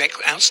signed. He was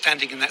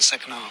outstanding in that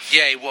second half.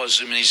 Yeah, he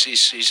was. I mean,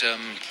 he's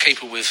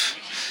keeper with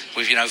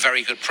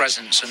very good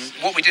presence. And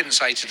what we didn't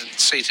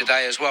see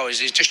today as well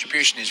is his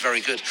distribution is very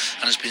good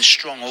and has been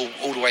strong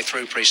all the way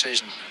through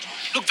pre-season.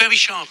 Looked very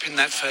sharp in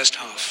that first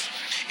half.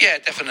 Yeah,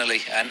 definitely.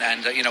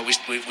 And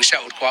we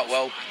settled quite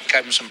well,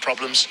 gave him some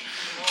problems.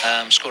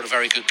 Scored a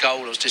very good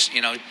goal. I was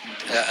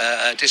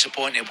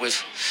disappointed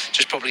with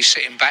just probably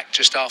sitting back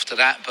just after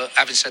that. But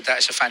having said that,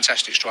 it's a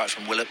fantastic strike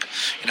from Willock.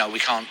 We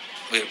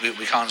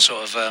can't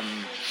sort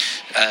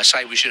of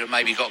say we should have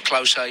maybe got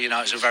closer.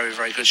 It's a very,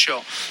 very good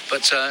shot.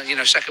 But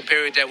second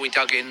period there, we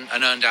dug in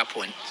and earned our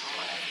point.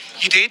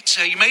 You did.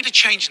 You made a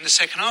change in the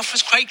second half.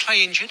 Was Craig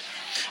Clay injured?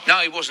 No,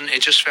 he wasn't.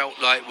 It just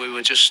felt like we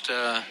were just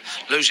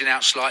losing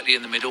out slightly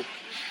in the middle.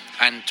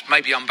 And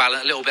maybe a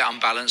little bit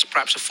unbalanced,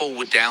 perhaps a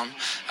forward down,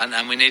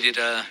 and we needed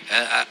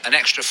an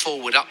extra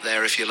forward up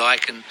there, if you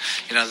like, and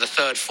the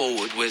third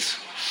forward with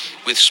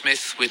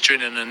Smith, with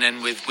Drinnan, and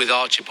then with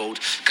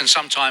Archibald can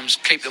sometimes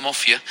keep them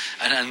off you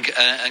and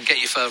get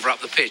you further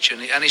up the pitch,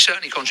 and he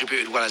certainly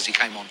contributed well as he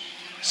came on.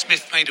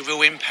 Smith made a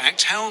real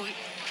impact. How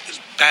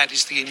bad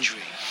is the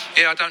injury?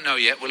 Yeah, I don't know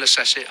yet. We'll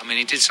assess it. I mean,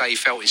 he did say he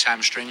felt his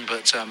hamstring,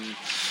 but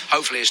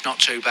hopefully it's not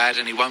too bad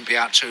and he won't be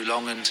out too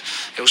long, and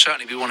he'll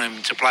certainly be wanting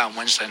him to play on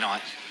Wednesday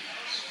night.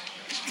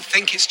 I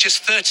think it's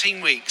just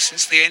 13 weeks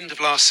since the end of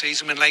last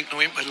season when Leyton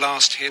Orient were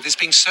last here. There's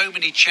been so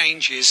many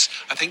changes.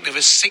 I think there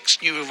were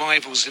 6 new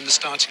arrivals in the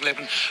starting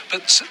 11,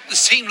 but the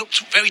team looked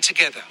very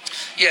together.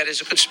 Yeah,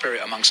 there's a good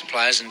spirit amongst the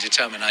players and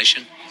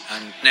determination,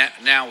 and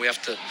now we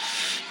have to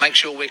make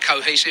sure we're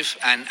cohesive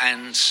and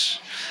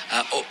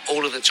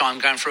all of the time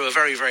going through a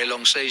very, very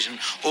long season,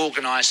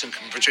 organised and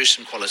can produce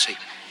some quality.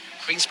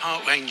 Queen's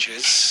Park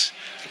Rangers,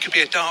 it could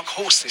be a dark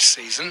horse this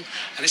season,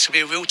 and this will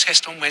be a real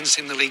test on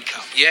Wednesday in the League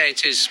Cup. Yeah,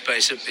 it is, but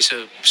it's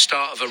a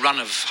start of a run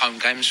of home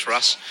games for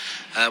us.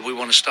 We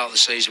want to start the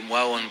season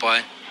well, and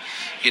by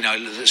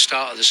the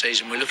start of the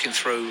season, we're looking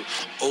through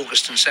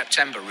August and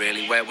September,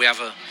 really, where we have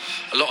a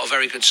lot of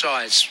very good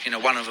sides.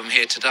 One of them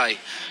here today,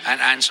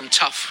 and some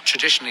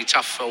traditionally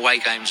tough away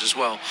games as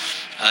well.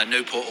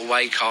 Newport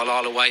away,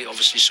 Carlisle away,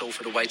 obviously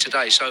Salford away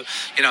today. So,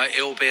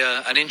 it'll be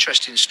an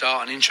interesting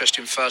start, an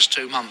interesting first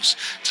 2 months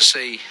to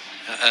see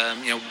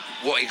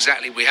what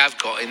exactly we have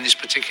got in this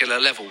particular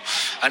level.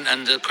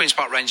 And the Queen's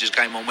Park Rangers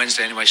game on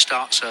Wednesday anyway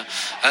starts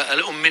a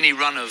little mini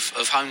run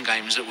of home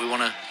games that we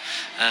want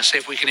to see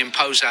if we can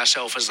impose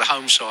ourselves as the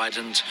home side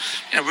and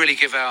really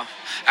give our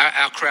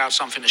crowd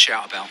something to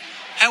shout about.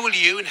 How will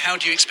you and how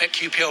do you expect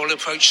QPR will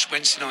approach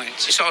Wednesday night?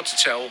 It's hard to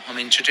tell. I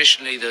mean,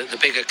 traditionally the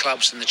bigger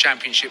clubs and the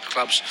championship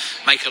clubs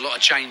make a lot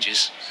of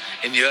changes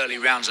in the early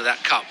rounds of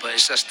that cup, but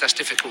that's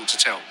difficult to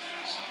tell.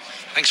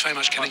 Thanks very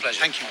much, Kenny. My pleasure.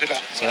 Thank you. Good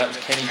luck. So that was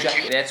Kenny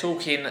Jackett there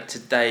talking to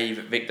Dave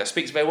Victor.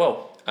 Speaks very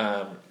well,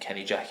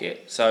 Kenny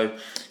Jackett. So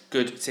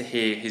good to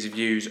hear his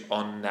views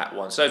on that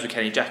one. So those were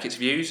Kenny Jackett's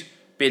views.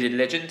 Bearded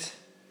legend,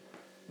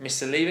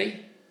 Mr.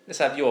 Levy. Let's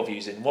have your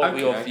views in. What were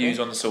your views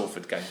on the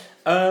Salford game?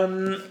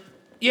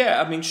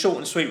 Yeah, I mean, short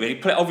and sweet,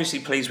 really. Obviously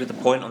pleased with the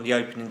point on the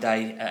opening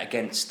day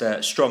against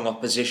strong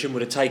opposition.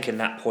 Would have taken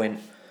that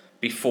point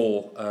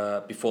before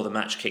the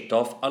match kicked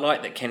off. I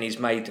like that Kenny's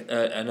made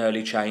an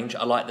early change.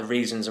 I like the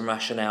reasons and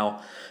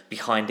rationale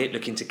behind it,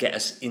 looking to get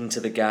us into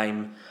the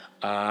game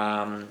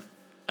and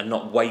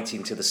not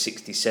waiting till the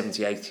 60th,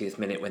 70th, 80th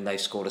minute when they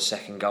scored a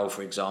second goal,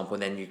 for example,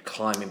 and then you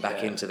climbing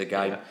back into the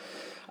game.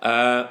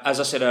 As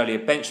I said earlier,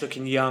 bench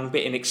looking young,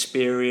 bit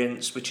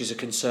inexperienced, which is a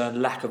concern.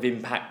 Lack of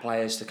impact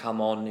players to come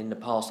on. In the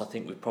past, I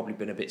think we've probably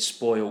been a bit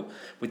spoiled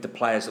with the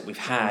players that we've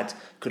had.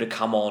 Could have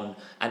come on,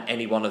 and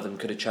any one of them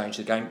could have changed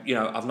the game.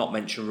 I've not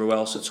mentioned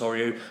Ouss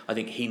Cisse. I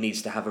think he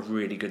needs to have a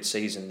really good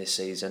season this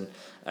season,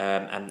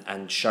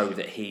 and show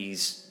that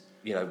he's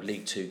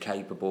League Two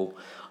capable.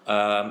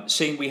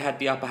 Seeing we had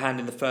the upper hand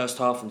in the first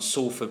half and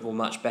Salford were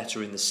much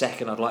better in the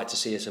second, I'd like to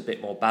see us a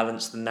bit more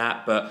balanced than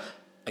that, but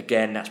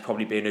again, that's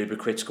probably being uber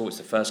critical. It's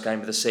the first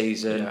game of the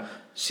season.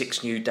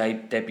 6 new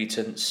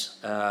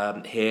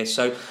debutants here.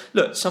 So,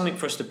 look, something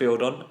for us to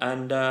build on.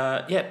 And,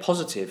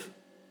 positive.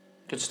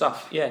 Good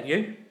stuff. Yeah,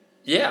 you?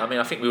 Yeah, I mean,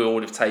 I think we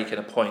would have taken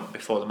a point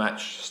before the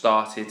match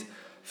started.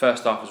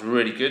 First half was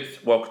really good,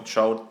 well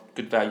controlled,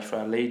 good value for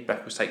our lead.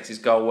 Beckles takes his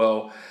goal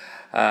well.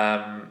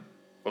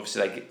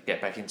 Obviously, they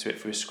get back into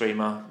it through a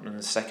screamer. And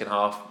the second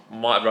half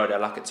might have rode our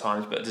luck at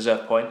times, but a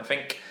deserved point, I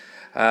think.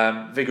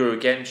 Vigouroux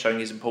again showing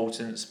his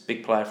importance,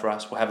 big player for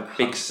us. We'll have a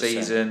big 100%.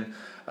 Season,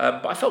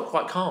 but I felt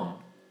quite calm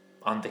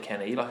under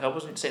Kenny. Like I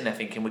wasn't sitting there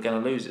thinking we're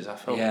going to lose this. I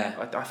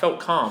felt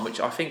calm, which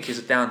I think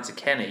is down to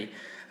Kenny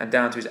and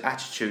down to his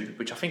attitude,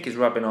 which I think is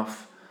rubbing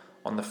off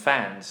on the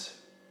fans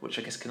which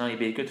I guess can only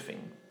be a good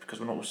thing because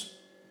we're not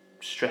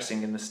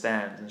stressing in the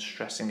stand and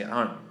stressing at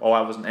home. Or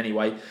I wasn't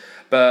anyway.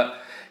 But,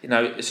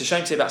 it's a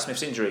shame to hear about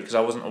Smith's injury because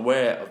I wasn't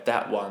aware of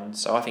that one.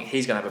 So I think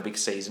he's going to have a big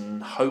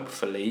season.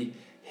 Hopefully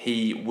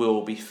he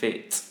will be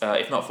fit,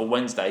 if not for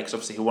Wednesday, because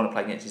obviously he'll want to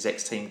play against his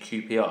ex-team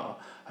QPR.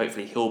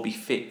 Hopefully he'll be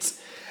fit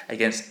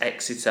against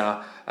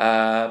Exeter.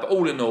 But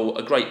all in all,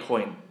 a great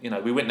point.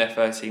 We went there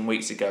 13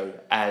 weeks ago,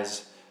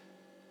 as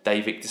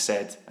Dave Victor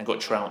said, and got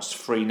trounced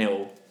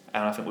 3-0.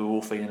 And I think we were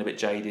all feeling a bit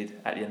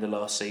jaded at the end of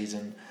last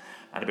season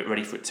and a bit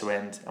ready for it to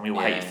end. And we all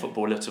hated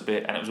football a little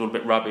bit, and it was all a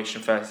bit rubbish.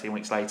 And 13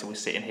 weeks later, we're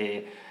sitting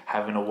here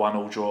having a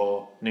 1-1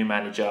 draw, new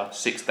manager,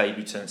 6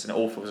 debutants, and it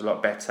all feels a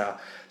lot better.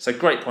 So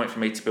great point for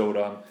me to build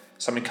on.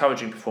 Some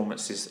encouraging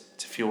performances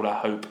to fuel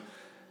our hope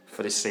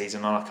for this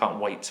season, and I can't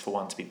wait for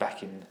one to be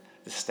back in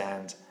the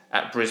stand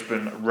at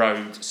Brisbane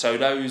Road. So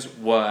those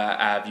were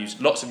our views.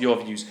 Lots of your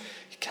views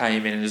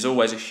came in, and as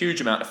always, a huge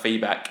amount of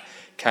feedback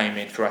came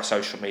in through our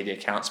social media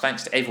accounts.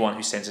 Thanks to everyone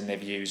who sends in their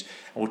views,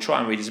 and we'll try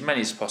and read as many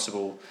as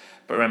possible.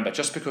 But remember,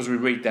 just because we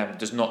read them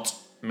does not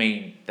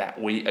mean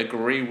that we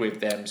agree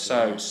with them.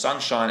 So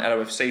Sunshine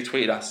LOFC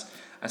tweeted us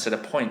and said a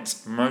point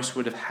most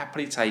would have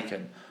happily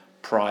taken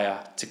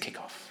prior to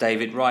kick-off.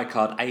 David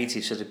Rijkaard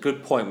 80 says a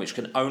good point which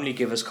can only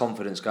give us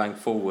confidence going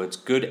forwards.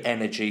 Good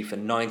energy for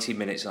 90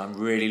 minutes, and I'm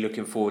really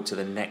looking forward to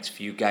the next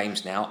few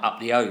games now. Up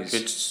the O's.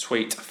 Good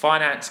tweet.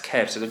 Finance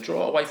Kev said a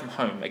draw away from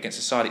home against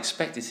a side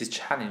expected to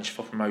challenge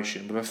for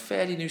promotion with a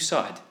fairly new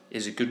side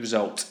is a good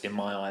result in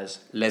my eyes.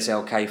 Les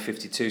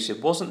LK52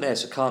 said, wasn't there,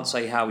 so can't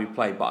say how we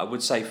played, but I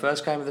would say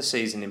first game of the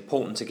season,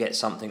 important to get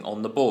something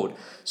on the board.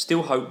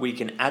 Still hope we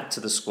can add to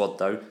the squad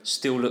though,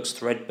 still looks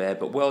threadbare,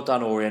 but well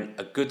done Orient,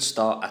 a good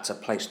start at a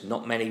place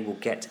not many will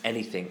get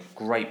anything.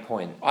 Great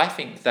point. I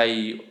think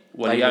they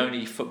were the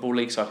only Football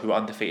League side who were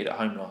undefeated at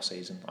home last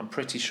season. I'm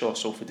pretty sure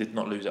Salford did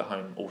not lose at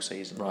home all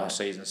season last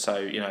season,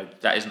 so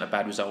that isn't a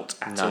bad result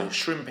at all.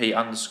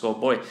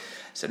 Shrimpy_boy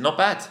said not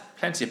bad,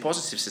 plenty of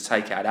positives to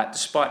take out of that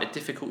despite a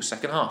difficult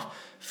second half.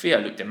 Theo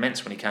looked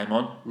immense when he came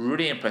on,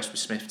 really impressed with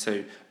Smith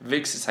too.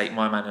 Viggs to take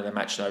my man of the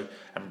match though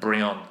and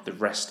bring on the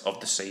rest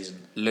of the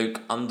season.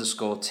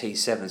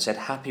 Luke_T7 said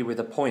happy with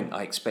a point.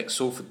 I expect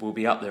Salford will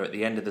be up there at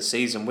the end of the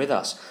season with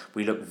us.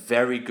 We look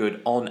very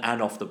good on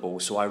and off the ball,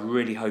 so I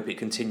really hope it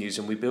continues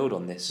and we build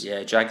on this.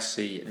 Yeah,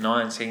 Jagsy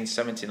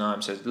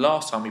 1979 says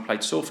last time we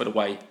played Salford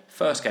away,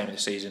 first game of the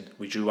season,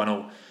 we drew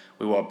 1-1.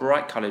 We wore a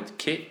bright coloured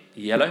kit,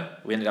 yellow.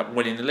 We ended up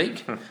winning the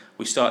league.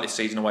 We start this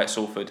season away at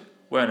Salford,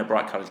 wearing a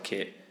bright coloured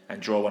kit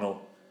and draw 1-1.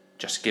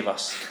 Just give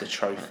us the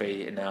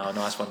trophy now.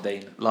 Nice one,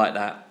 Dean. Like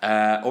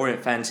that.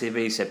 Orient Fan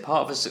TV said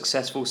part of a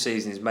successful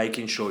season is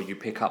making sure you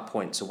pick up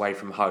points away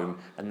from home,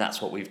 and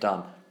that's what we've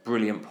done.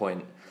 Brilliant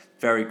point.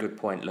 Very good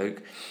point,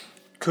 Luke.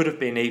 Could have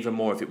been even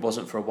more if it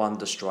wasn't for a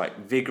wonder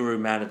strike. Vigouroux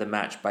man of the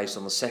match based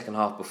on the second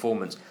half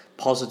performance.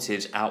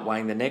 Positives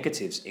outweighing the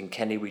negatives. In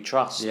Kenny we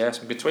trust. Yeah,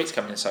 some good tweets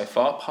coming in so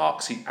far.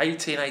 Parksy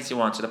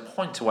 1881 to the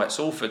point away at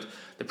Salford,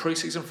 the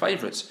pre-season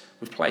favourites,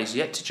 with players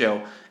yet to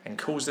gel and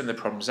cause them the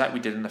problems that we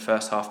did in the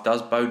first half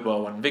does bode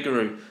well. And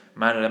Vigouroux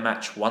man of the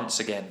match once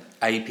again.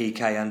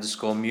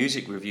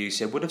 APK_music review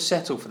said would have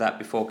settled for that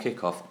before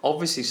kickoff.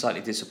 Obviously slightly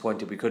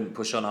disappointed we couldn't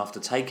push on after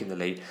taking the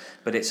lead,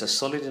 but it's a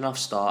solid enough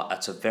start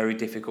at a very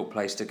difficult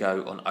place to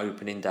go on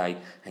opening day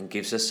and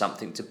gives us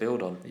something to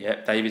build on.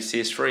 Yeah, David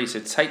CS3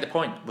 said take the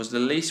point was the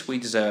least we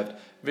deserved.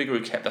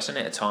 Vigouroux kept us in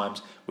it at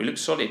times. We looked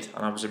solid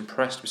and I was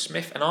impressed with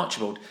Smith and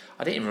Archibald.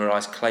 I didn't even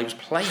realise Clay was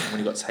playing when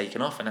he got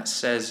taken off, and that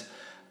says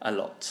a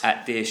lot.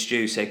 At Dear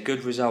Stew said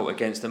good result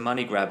against the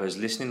money grabbers.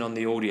 Listening on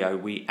the audio,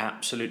 we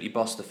absolutely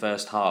bossed the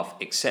first half,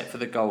 except for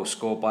the goal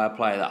scored by a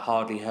player that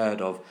hardly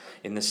heard of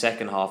in the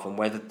second half and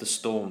weathered the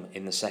storm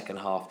in the second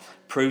half.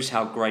 Proves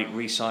how great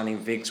re-signing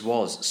Viggs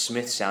was.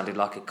 Smith sounded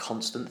like a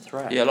constant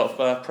threat. Yeah, a lot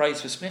of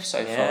praise for Smith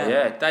so far.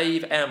 Yeah,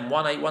 Dave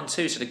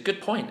M1812 said a good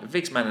point.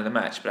 Viggs man of the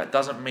match, but that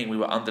doesn't mean we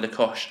were under the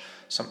cosh.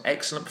 Some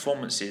excellent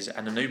performances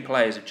and the new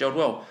players have gelled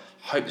well.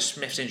 I hope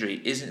Smith's injury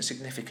isn't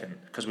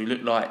significant because we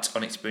look light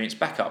on experienced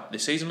backup. The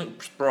season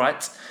looks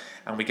bright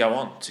and we go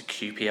on to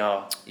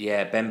QPR.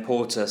 Yeah, Ben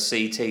Porter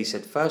CT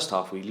said first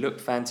half we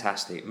looked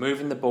fantastic,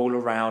 moving the ball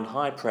around,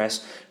 high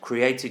press,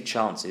 created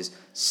chances.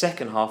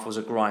 Second half was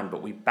a grind,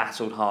 but we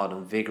battled hard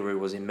and Vigouroux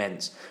was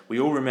immense. We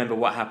all remember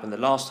what happened the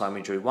last time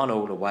we drew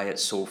 1-1 away at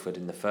Salford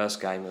in the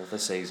first game of the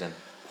season.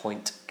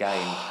 Point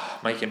game.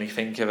 Making me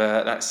think of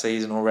that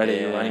season already.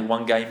 Yeah. We're only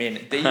one game in.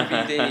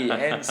 DVD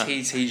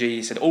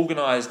NTTG said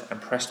organised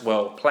and pressed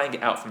well. Playing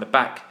it out from the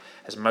back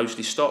has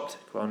mostly stopped.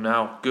 Well,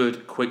 now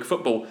good, quick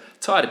football.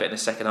 Tired a bit in the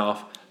second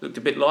half. Looked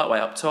a bit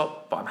lightweight up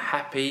top, but I'm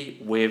happy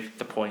with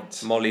the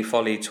points. Molly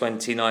Folly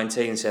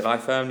 2019 said, I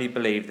firmly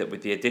believe that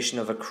with the addition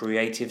of a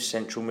creative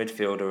central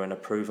midfielder and a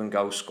proven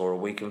goal scorer,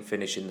 we can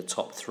finish in the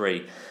top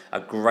 3. A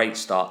great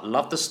start.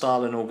 Love the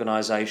style and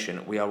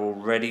organisation. We are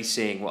already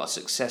seeing what a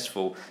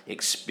successful,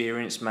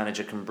 experienced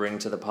manager can bring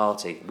to the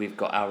party. We've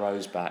got our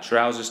O's back.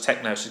 Trousers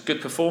Techno said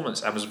good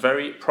performance and was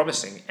very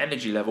promising.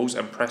 Energy levels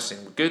and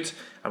pressing were good,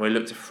 and we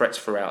looked to threats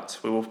throughout.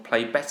 We will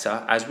play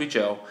better as we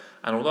gel,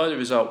 And although the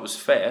result was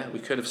fair, we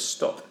could have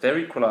stopped their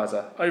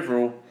equaliser.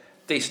 Overall,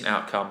 decent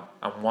outcome,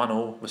 and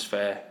 1-1 was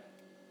fair.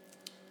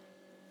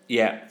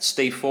 Yeah,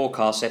 Steve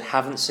Forecast said,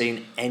 haven't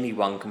seen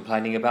anyone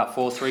complaining about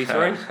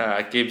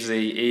 4-3-3.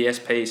 Gibbsy,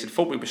 ESP, said,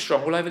 thought we were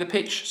strong all over the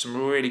pitch. Some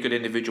really good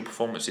individual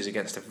performances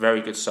against a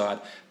very good side.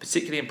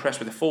 Particularly impressed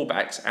with the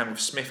fullbacks and with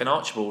Smith and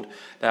Archibald.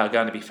 They are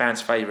going to be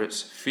fans'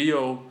 favourites.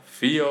 Fio.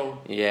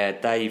 Yeah,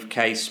 Dave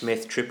K.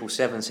 Smith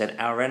 777 said,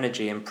 our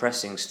energy and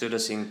pressing stood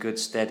us in good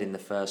stead in the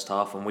first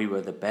half and we were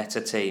the better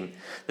team.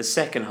 The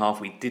second half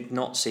we did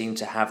not seem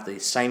to have the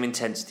same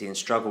intensity and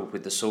struggled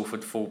with the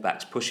Salford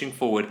fullbacks pushing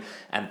forward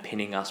and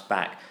pinning us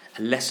back.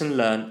 A lesson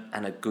learned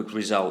and a good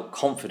result.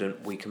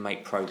 Confident we can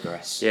make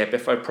progress. Yeah,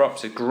 Biffo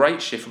props, a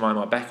great shift from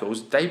Omar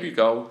Beckles. Debut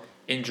goal,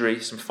 injury,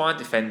 some fine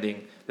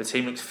defending. The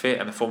team looked fit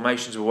and the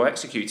formations were well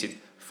executed.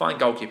 Fine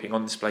goalkeeping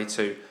on display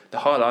too. The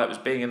highlight was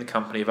being in the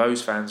company of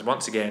Ouss fans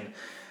once again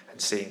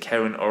and seeing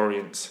Leyton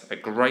Orient. A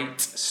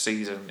great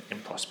season in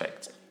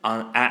prospect.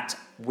 At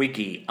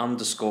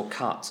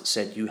Wiggy_cut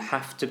said, you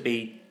have to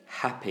be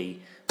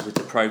happy with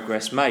the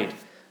progress made.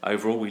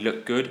 Overall, we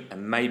look good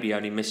and maybe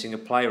only missing a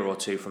player or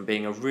two from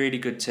being a really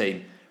good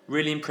team.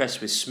 Really impressed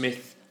with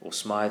Smith, or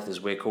Smythe as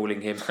we're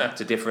calling him,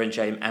 to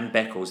differentiate him, and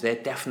Beckles. They're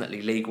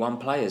definitely League One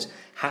players.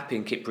 Happy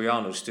and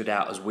Cipriano stood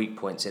out as weak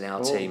points in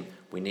our team.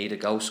 We need a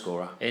goal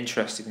scorer.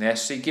 Interesting there.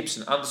 C.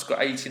 Gibson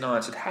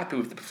 _89 said, happy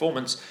with the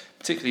performance,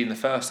 particularly in the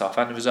first half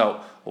and the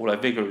result, although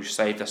Vigorouge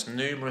saved us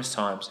numerous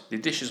times. The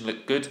additions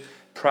look good.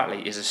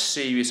 Pratley is a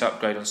serious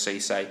upgrade on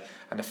Cisse,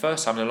 and the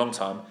first time in a long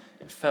time,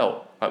 it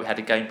felt like we had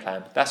a game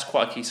plan. That's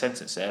quite a key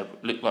sentence there.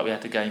 It looked like we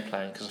had a game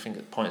plan, because I think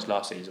at points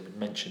last season we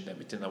mentioned that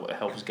we didn't know what the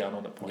hell was going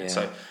on at points.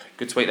 So,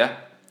 good tweet there.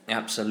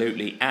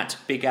 Absolutely. At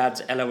Big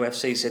Ads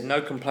LOFC said,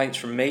 no complaints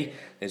from me.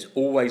 There's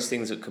always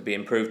things that could be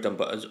improved on,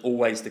 but as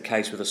always the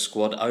case with a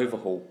squad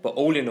overhaul. But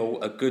all in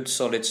all, a good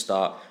solid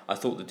start. I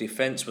thought the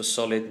defence was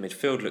solid,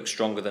 midfield looked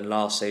stronger than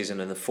last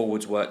season, and the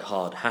forwards worked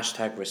hard.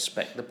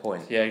 #respect the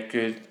point. Yeah,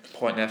 good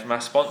point there from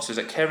our sponsors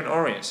at Leyton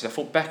Orient. So I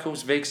thought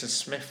Beckles, Viggs and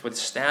Smith were the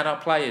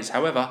standout players.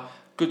 However,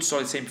 good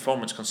solid team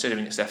performance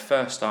considering it's their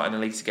first start in the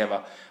league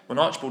together. When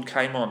Archibald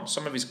came on,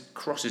 some of his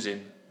crosses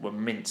in were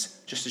mint.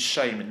 Just a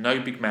shame, no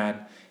big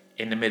man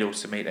in the middle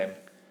to meet them.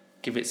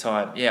 Give it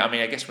time. Yeah, I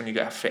mean, I guess when you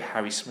get a fit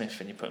Harry Smith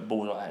and you put a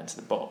ball like that into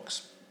the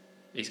box,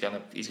 he's gonna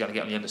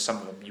get on the end of some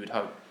of them, you would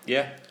hope.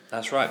 Yeah,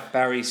 that's right.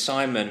 Barry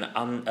Simon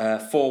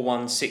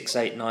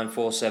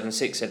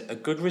 4168947 said, a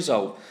good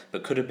result,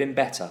 but could have been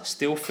better.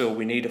 Still feel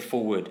we need a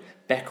forward.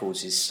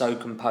 Beckles is so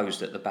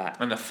composed at the back.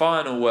 And the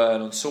final word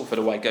on Salford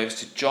away goes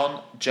to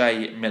John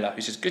J. Miller,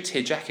 who says, good to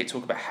hear Jacket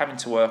talk about having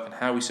to work and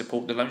how we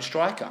support the lone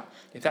striker.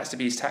 If that's to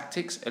be his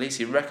tactics, at least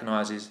he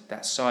recognises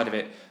that side of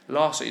it.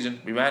 Last season,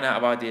 we ran out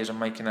of ideas on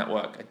making that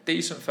work. A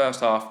decent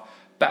first half,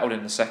 battled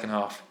in the second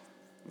half.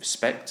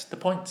 Respect the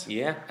point.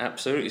 Yeah,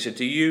 absolutely. So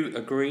do you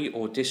agree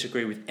or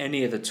disagree with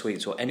any of the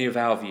tweets or any of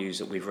our views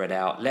that we've read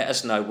out? Let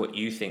us know what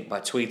you think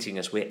by tweeting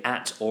us. We're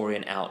at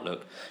Orient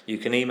Outlook. You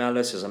can email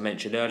us, as I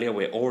mentioned earlier.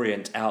 We're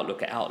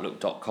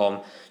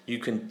orientoutlook@outlook.com. You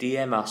can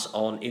DM us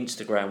on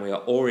Instagram. We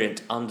are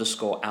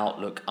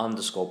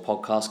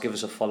orient_outlook_podcast. Give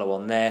us a follow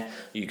on there.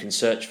 You can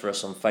search for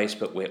us on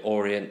Facebook. We're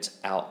Orient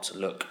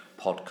Outlook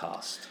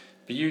Podcast.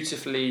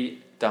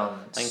 Beautifully done.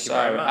 Thank you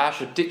very much. Our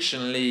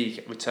Prediction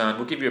League return.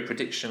 We'll give you a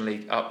Prediction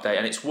League update,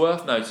 and it's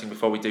worth noting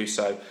before we do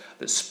so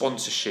that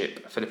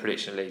sponsorship for the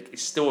Prediction League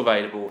is still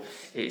available.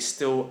 It's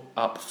still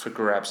up for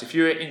grabs. If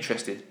you're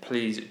interested,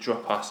 please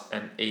drop us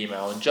an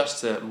email. And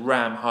just to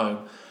ram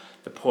home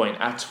the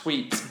point, our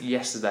tweet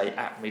yesterday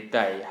at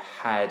midday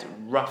had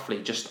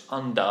roughly just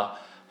under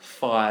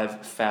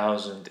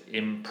 5,000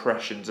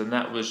 impressions, and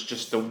that was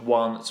just the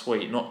one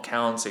tweet, not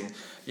counting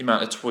the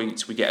amount of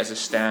tweets we get as a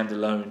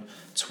standalone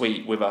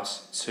tweet with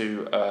us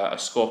to a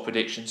score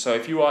prediction. So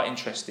if you are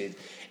interested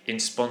in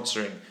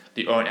sponsoring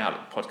the Orient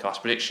Outlook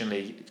Podcast Prediction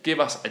League, give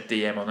us a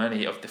DM on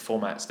any of the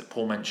formats that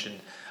Paul mentioned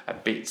a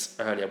bit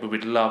earlier. We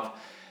would love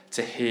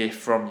to hear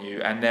from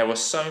you. And there were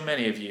so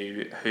many of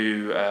you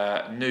who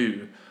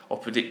knew or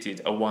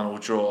predicted a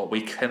 1-1 draw.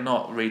 We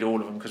cannot read all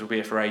of them because we'll be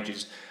here for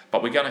ages.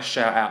 But we're going to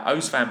shout out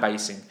Ouss Van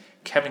Basing,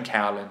 Kevin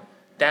Cowlin,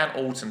 Dan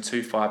Alton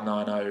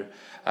 2590,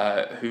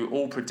 who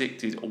all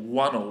predicted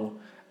 1-1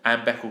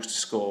 and Beckles to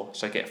score,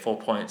 so get 4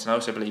 points. And I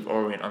also believe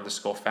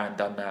Orient_fan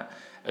done that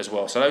as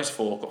well. So those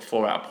four got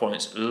 4 out of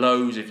points.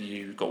 Loads of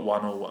you got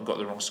 1-1 and got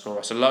the wrong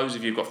scorer. So loads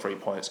of you got 3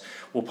 points.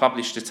 We'll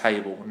publish the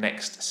table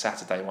next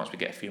Saturday once we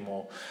get a few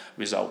more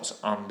results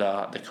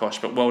under the cosh.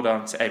 But well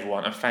done to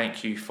everyone, and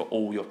thank you for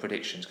all your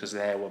predictions, because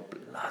there were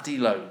bloody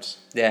loads.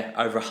 Yeah,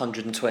 over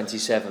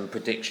 127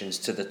 predictions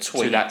to the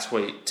tweet.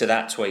 To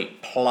that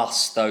tweet.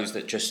 Plus those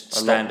that just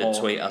standard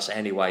tweet us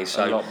anyway.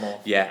 So a lot more.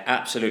 Yeah,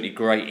 absolutely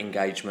great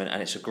engagement,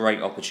 and it's a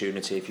great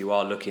opportunity if you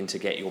are looking to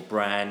get your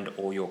brand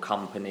or your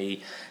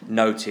company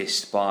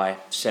noticed by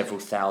several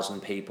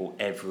thousand people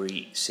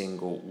every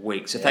single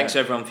week. So thanks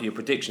everyone for your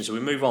predictions. So we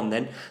move on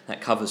then.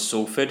 That covers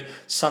Salford.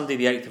 Sunday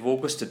the 8th of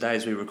August, today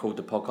as we record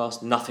the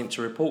podcast, nothing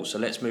to report. So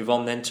let's move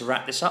on then to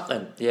wrap this up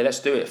then. Yeah, let's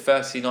do it.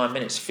 39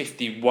 minutes,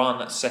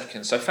 51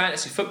 seconds. So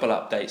fantasy football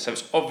update. So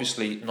it's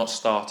obviously not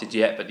started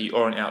yet, but the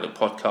Orient Outlook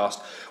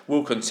podcast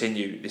will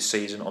continue this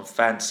season on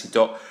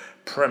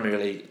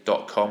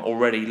fantasy.premierleague.com.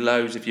 Already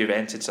loads of you have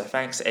entered, so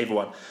thanks to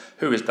everyone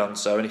who has done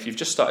so. And if you've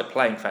just started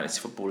playing Fantasy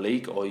Football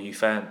League, or you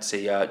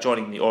fancy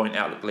joining the Orient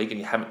Outlook League and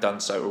you haven't done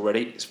so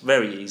already, it's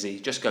very easy.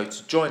 Just go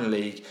to Join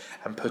League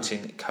and put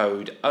in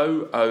code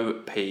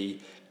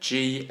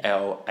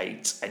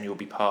OOPGL8 and you'll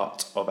be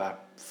part of our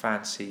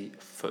Fantasy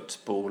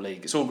Football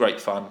League. It's all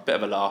great fun, bit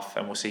of a laugh,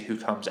 and we'll see who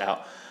comes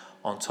out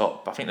on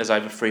top. I think there's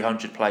over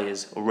 300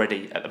 players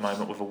already at the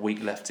moment with a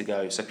week left to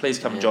go. So please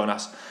come and join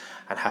us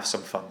and have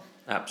some fun.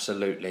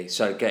 Absolutely.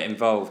 So get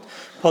involved.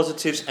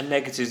 Positives and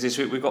negatives this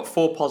week. We've got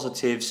 4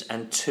 positives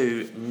and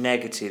 2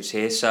 negatives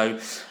here. So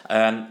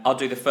I'll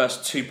do the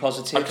first 2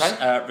 positives.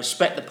 Okay.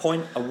 Respect the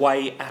point,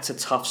 away at a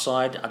tough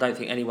side. I don't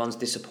think anyone's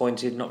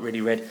disappointed. Not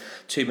really read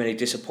too many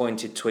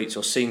disappointed tweets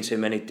or seen too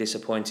many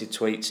disappointed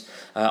tweets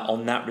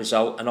on that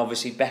result. And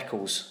obviously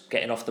Beckles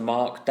getting off the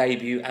mark,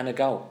 debut and a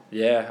goal.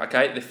 Yeah,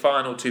 okay. The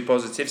final 2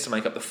 positives to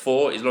make up the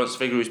 4 is Lawrence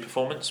Vigouroux's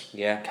performance.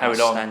 Yeah, Carried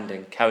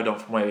outstanding. on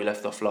from where he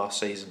left off last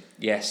season.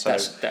 Yes, So-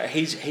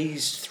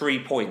 he's 3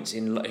 points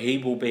in. He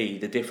will be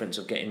the difference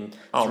of getting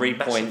 3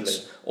 massively.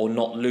 points or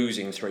not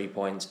losing 3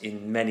 points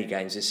in many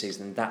games this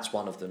season. That's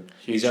one of them.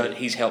 Hugely.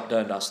 He's helped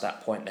earn us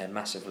that point there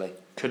massively.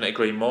 Couldn't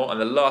agree more. And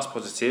the last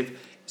positive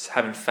is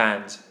having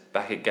fans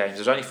back at games.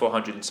 There's only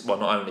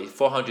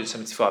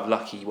 475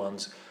 lucky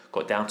ones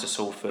got down to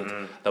Salford.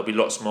 There'll be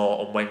lots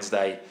more on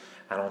Wednesday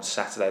and on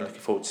Saturday. Looking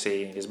forward to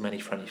seeing as many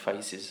friendly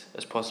faces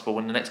as possible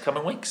in the next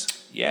coming weeks.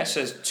 Yes,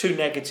 there's 2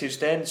 negatives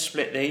then.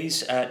 Split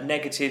these.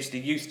 Negatives, the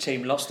youth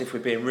team lost, if we're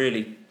being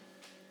really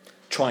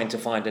trying to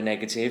find a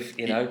negative,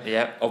 you know.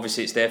 Yeah.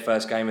 Obviously, it's their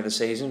first game of the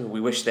season.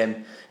 We wish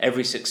them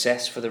every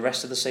success for the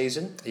rest of the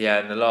season. Yeah,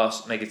 and the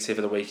last negative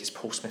of the week is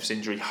Paul Smith's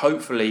injury.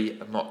 Hopefully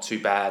not too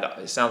bad.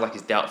 It sounds like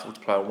he's doubtful to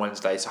play on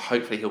Wednesday, so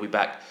hopefully he'll be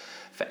back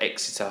for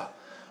Exeter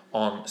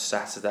on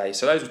Saturday.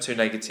 So those were 2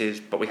 negatives,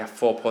 but we have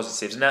 4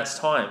 positives. And now it's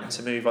time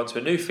to move on to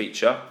a new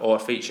feature, or a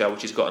feature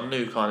which has got a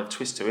new kind of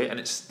twist to it, and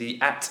it's the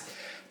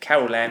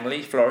 @Carol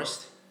Langley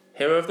Florist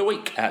Hero of the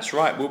Week. That's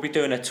right. We'll be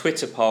doing a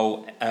Twitter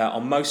poll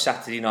on most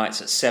Saturday nights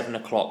at 7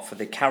 o'clock for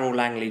the Carol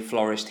Langley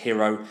Florist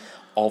Hero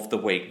of the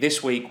Week.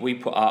 This week we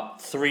put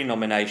up 3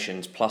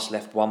 nominations plus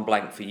left 1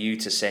 blank for you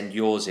to send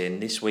yours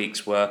in. This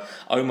week's were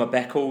Omar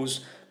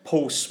Beckles,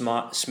 Paul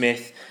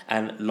Smith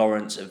and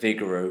Lawrence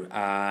Vigouroux,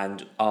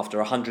 and after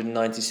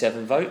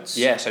 197 votes.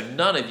 Yeah, so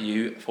none of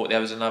you thought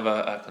there was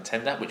another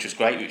contender, which was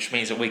great, which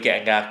means that we're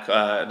getting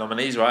our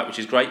nominees right, which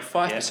is great.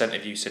 5%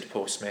 of you said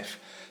Paul Smith,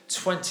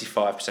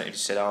 25% of you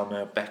said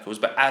Omar Beckles,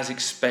 but as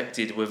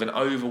expected, with an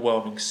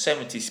overwhelming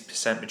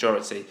 70%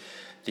 majority,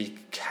 the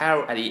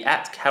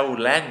 @Carol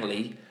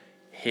Langley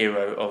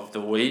Hero of the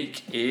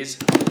Week it's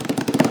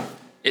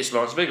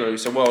Lawrence Vigouroux.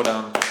 So well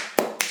done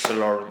to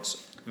Lawrence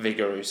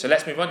Vigouroux. So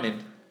let's move on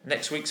in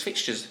next week's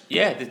fixtures.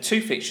 Yeah, the 2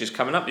 fixtures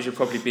coming up, as you'll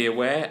probably be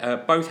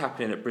aware, both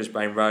happening at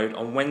Brisbane Road.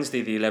 On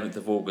Wednesday the 11th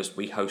of August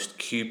we host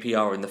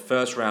QPR in the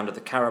first round of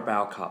the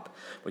Carabao Cup,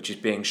 which is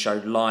being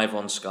shown live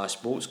on Sky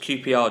Sports.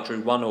 QPR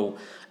drew 1-1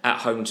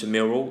 at home to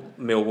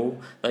Millwall.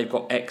 They've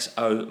got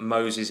XO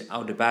Moses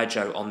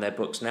Aldebajo on their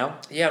books now.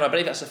 Yeah, and I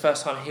believe that's the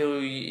first time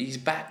he's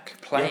back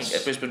playing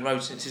at Brisbane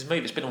Road since his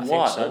move. It's been a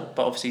while, so.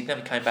 But obviously he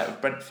never came back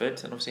with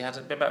Brentford, and obviously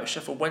hasn't been back with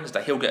Sheffield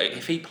Wednesday.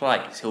 If he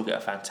plays, he'll get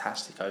a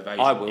fantastic ovation.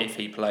 I will. If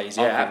he plays,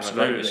 I'll yeah, give him a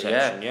great absolutely,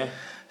 reception, yeah.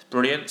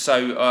 Brilliant.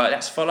 So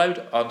that's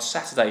followed on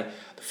Saturday,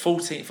 the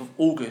 14th of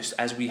August,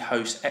 as we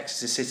host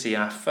Exeter City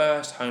in our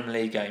first home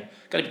league game.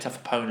 Going to be tough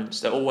opponents.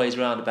 They're always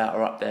round about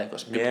or up there. Got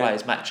some good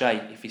players. Matt J,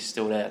 if he's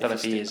still there. I don't know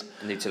if he is.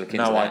 I need to look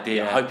into No that.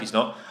 idea. Yeah. I hope he's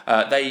not.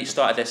 They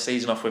started their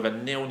season off with a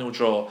 0-0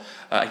 draw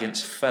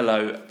against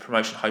fellow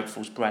promotion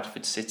hopefuls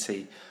Bradford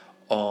City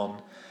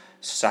on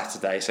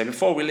Saturday. So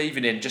before we leave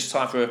it in, just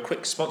time for a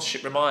quick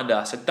sponsorship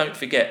reminder. So don't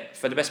forget,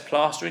 for the best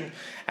plastering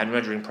and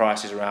rendering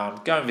prices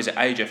around, go and visit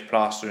AJF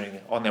Plastering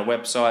on their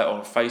website,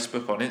 on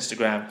Facebook, on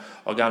Instagram,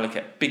 or go and look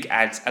at Big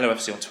Ads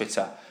LOFC on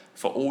Twitter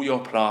for all your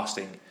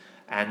plastering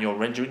and your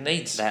rendering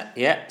needs.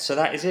 So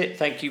that is it.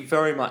 Thank you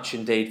very much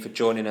indeed for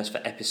joining us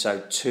for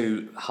episode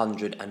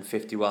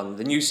 251.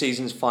 The new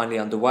season's finally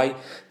underway.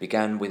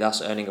 Began with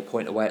us earning a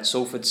point away at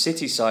Salford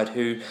City side,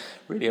 who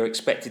really are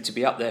expected to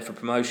be up there for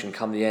promotion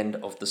come the end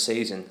of the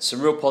season. Some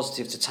real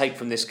positive to take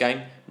from this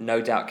game. No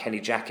doubt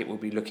Kenny Jackett will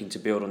be looking to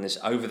build on this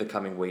over the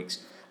coming weeks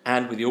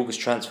And with the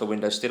August transfer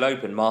window still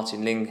open,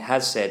 Martin Ling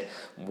has said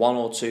 1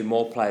 or 2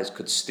 more players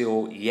could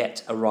still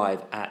yet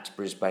arrive at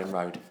Brisbane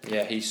Road.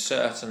 Yeah, he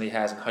certainly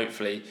has, and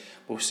hopefully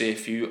we'll see a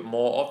few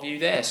more of you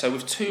there. So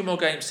with 2 more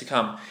games to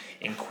come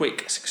in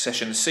quick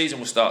succession, the season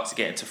will start to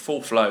get into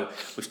full flow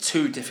with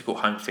 2 difficult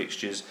home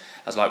fixtures.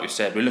 As like we've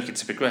said, we're looking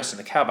to progress in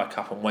the Carabao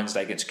Cup on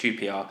Wednesday against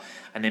QPR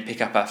and then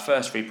pick up our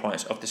first 3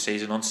 points of the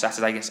season on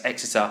Saturday against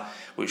Exeter,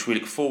 which we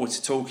look forward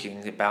to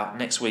talking about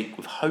next week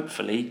with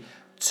hopefully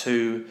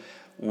 2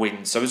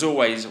 wins. So as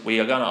always, we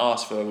are going to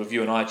ask for a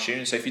review on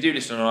iTunes. So if you do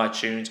listen on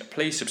iTunes,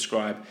 please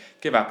subscribe,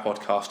 give our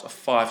podcast a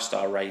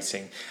 5-star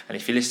rating. And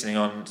if you're listening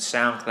on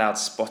SoundCloud,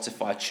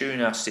 Spotify,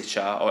 TuneIn,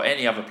 Stitcher or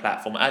any other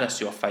platform, add us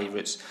to your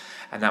favourites.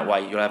 And that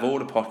way you'll have all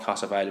the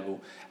podcasts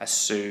available as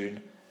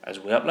soon as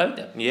we upload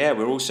them. Yeah,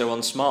 we're also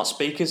on smart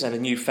speakers and a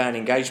new fan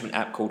engagement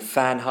app called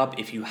Fan Hub.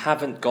 If you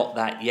haven't got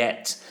that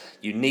yet,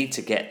 you need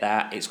to get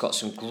that. It's got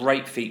some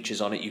great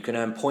features on it. You can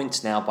earn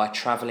points now by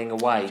travelling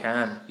away. You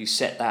can. You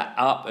set that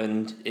up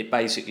and it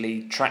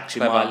basically tracks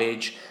your Clever.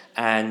 mileage,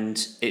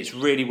 and it's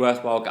really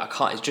worthwhile.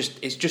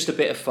 It's just a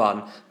bit of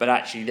fun, but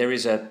actually there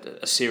is a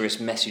serious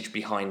message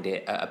behind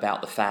it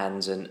about the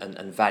fans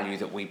and value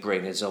that we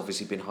bring, has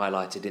obviously been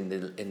highlighted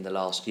in the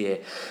last year.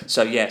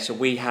 So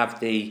we have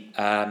the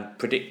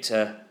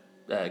predictor.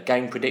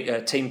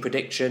 Team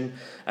prediction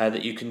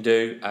that you can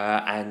do,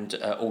 and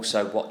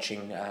also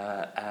watching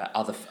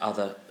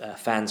other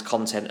fans'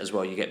 content as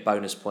well. You get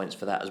bonus points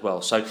for that as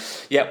well. So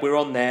we're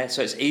on there.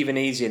 So it's even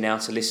easier now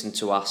to listen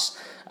to us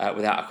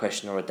without a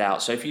question or a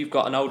doubt. So if you've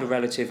got an older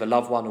relative, a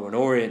loved one, or an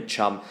Orient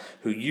chum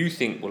who you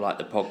think will like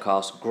the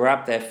podcast,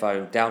 grab their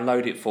phone,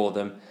 download it for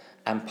them,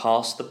 and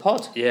pass the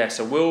pod. Yeah,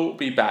 so we'll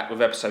be back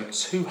with episode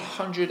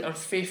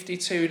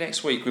 252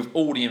 next week with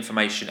all the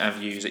information and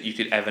views that you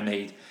could ever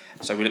need.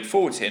 So we look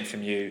forward to hearing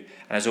from you.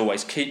 And as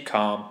always, keep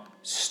calm,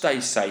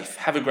 stay safe,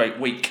 have a great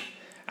week,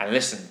 and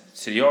listen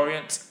to the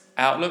Orient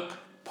Outlook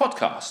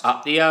podcast.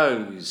 Up the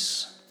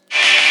Ouss.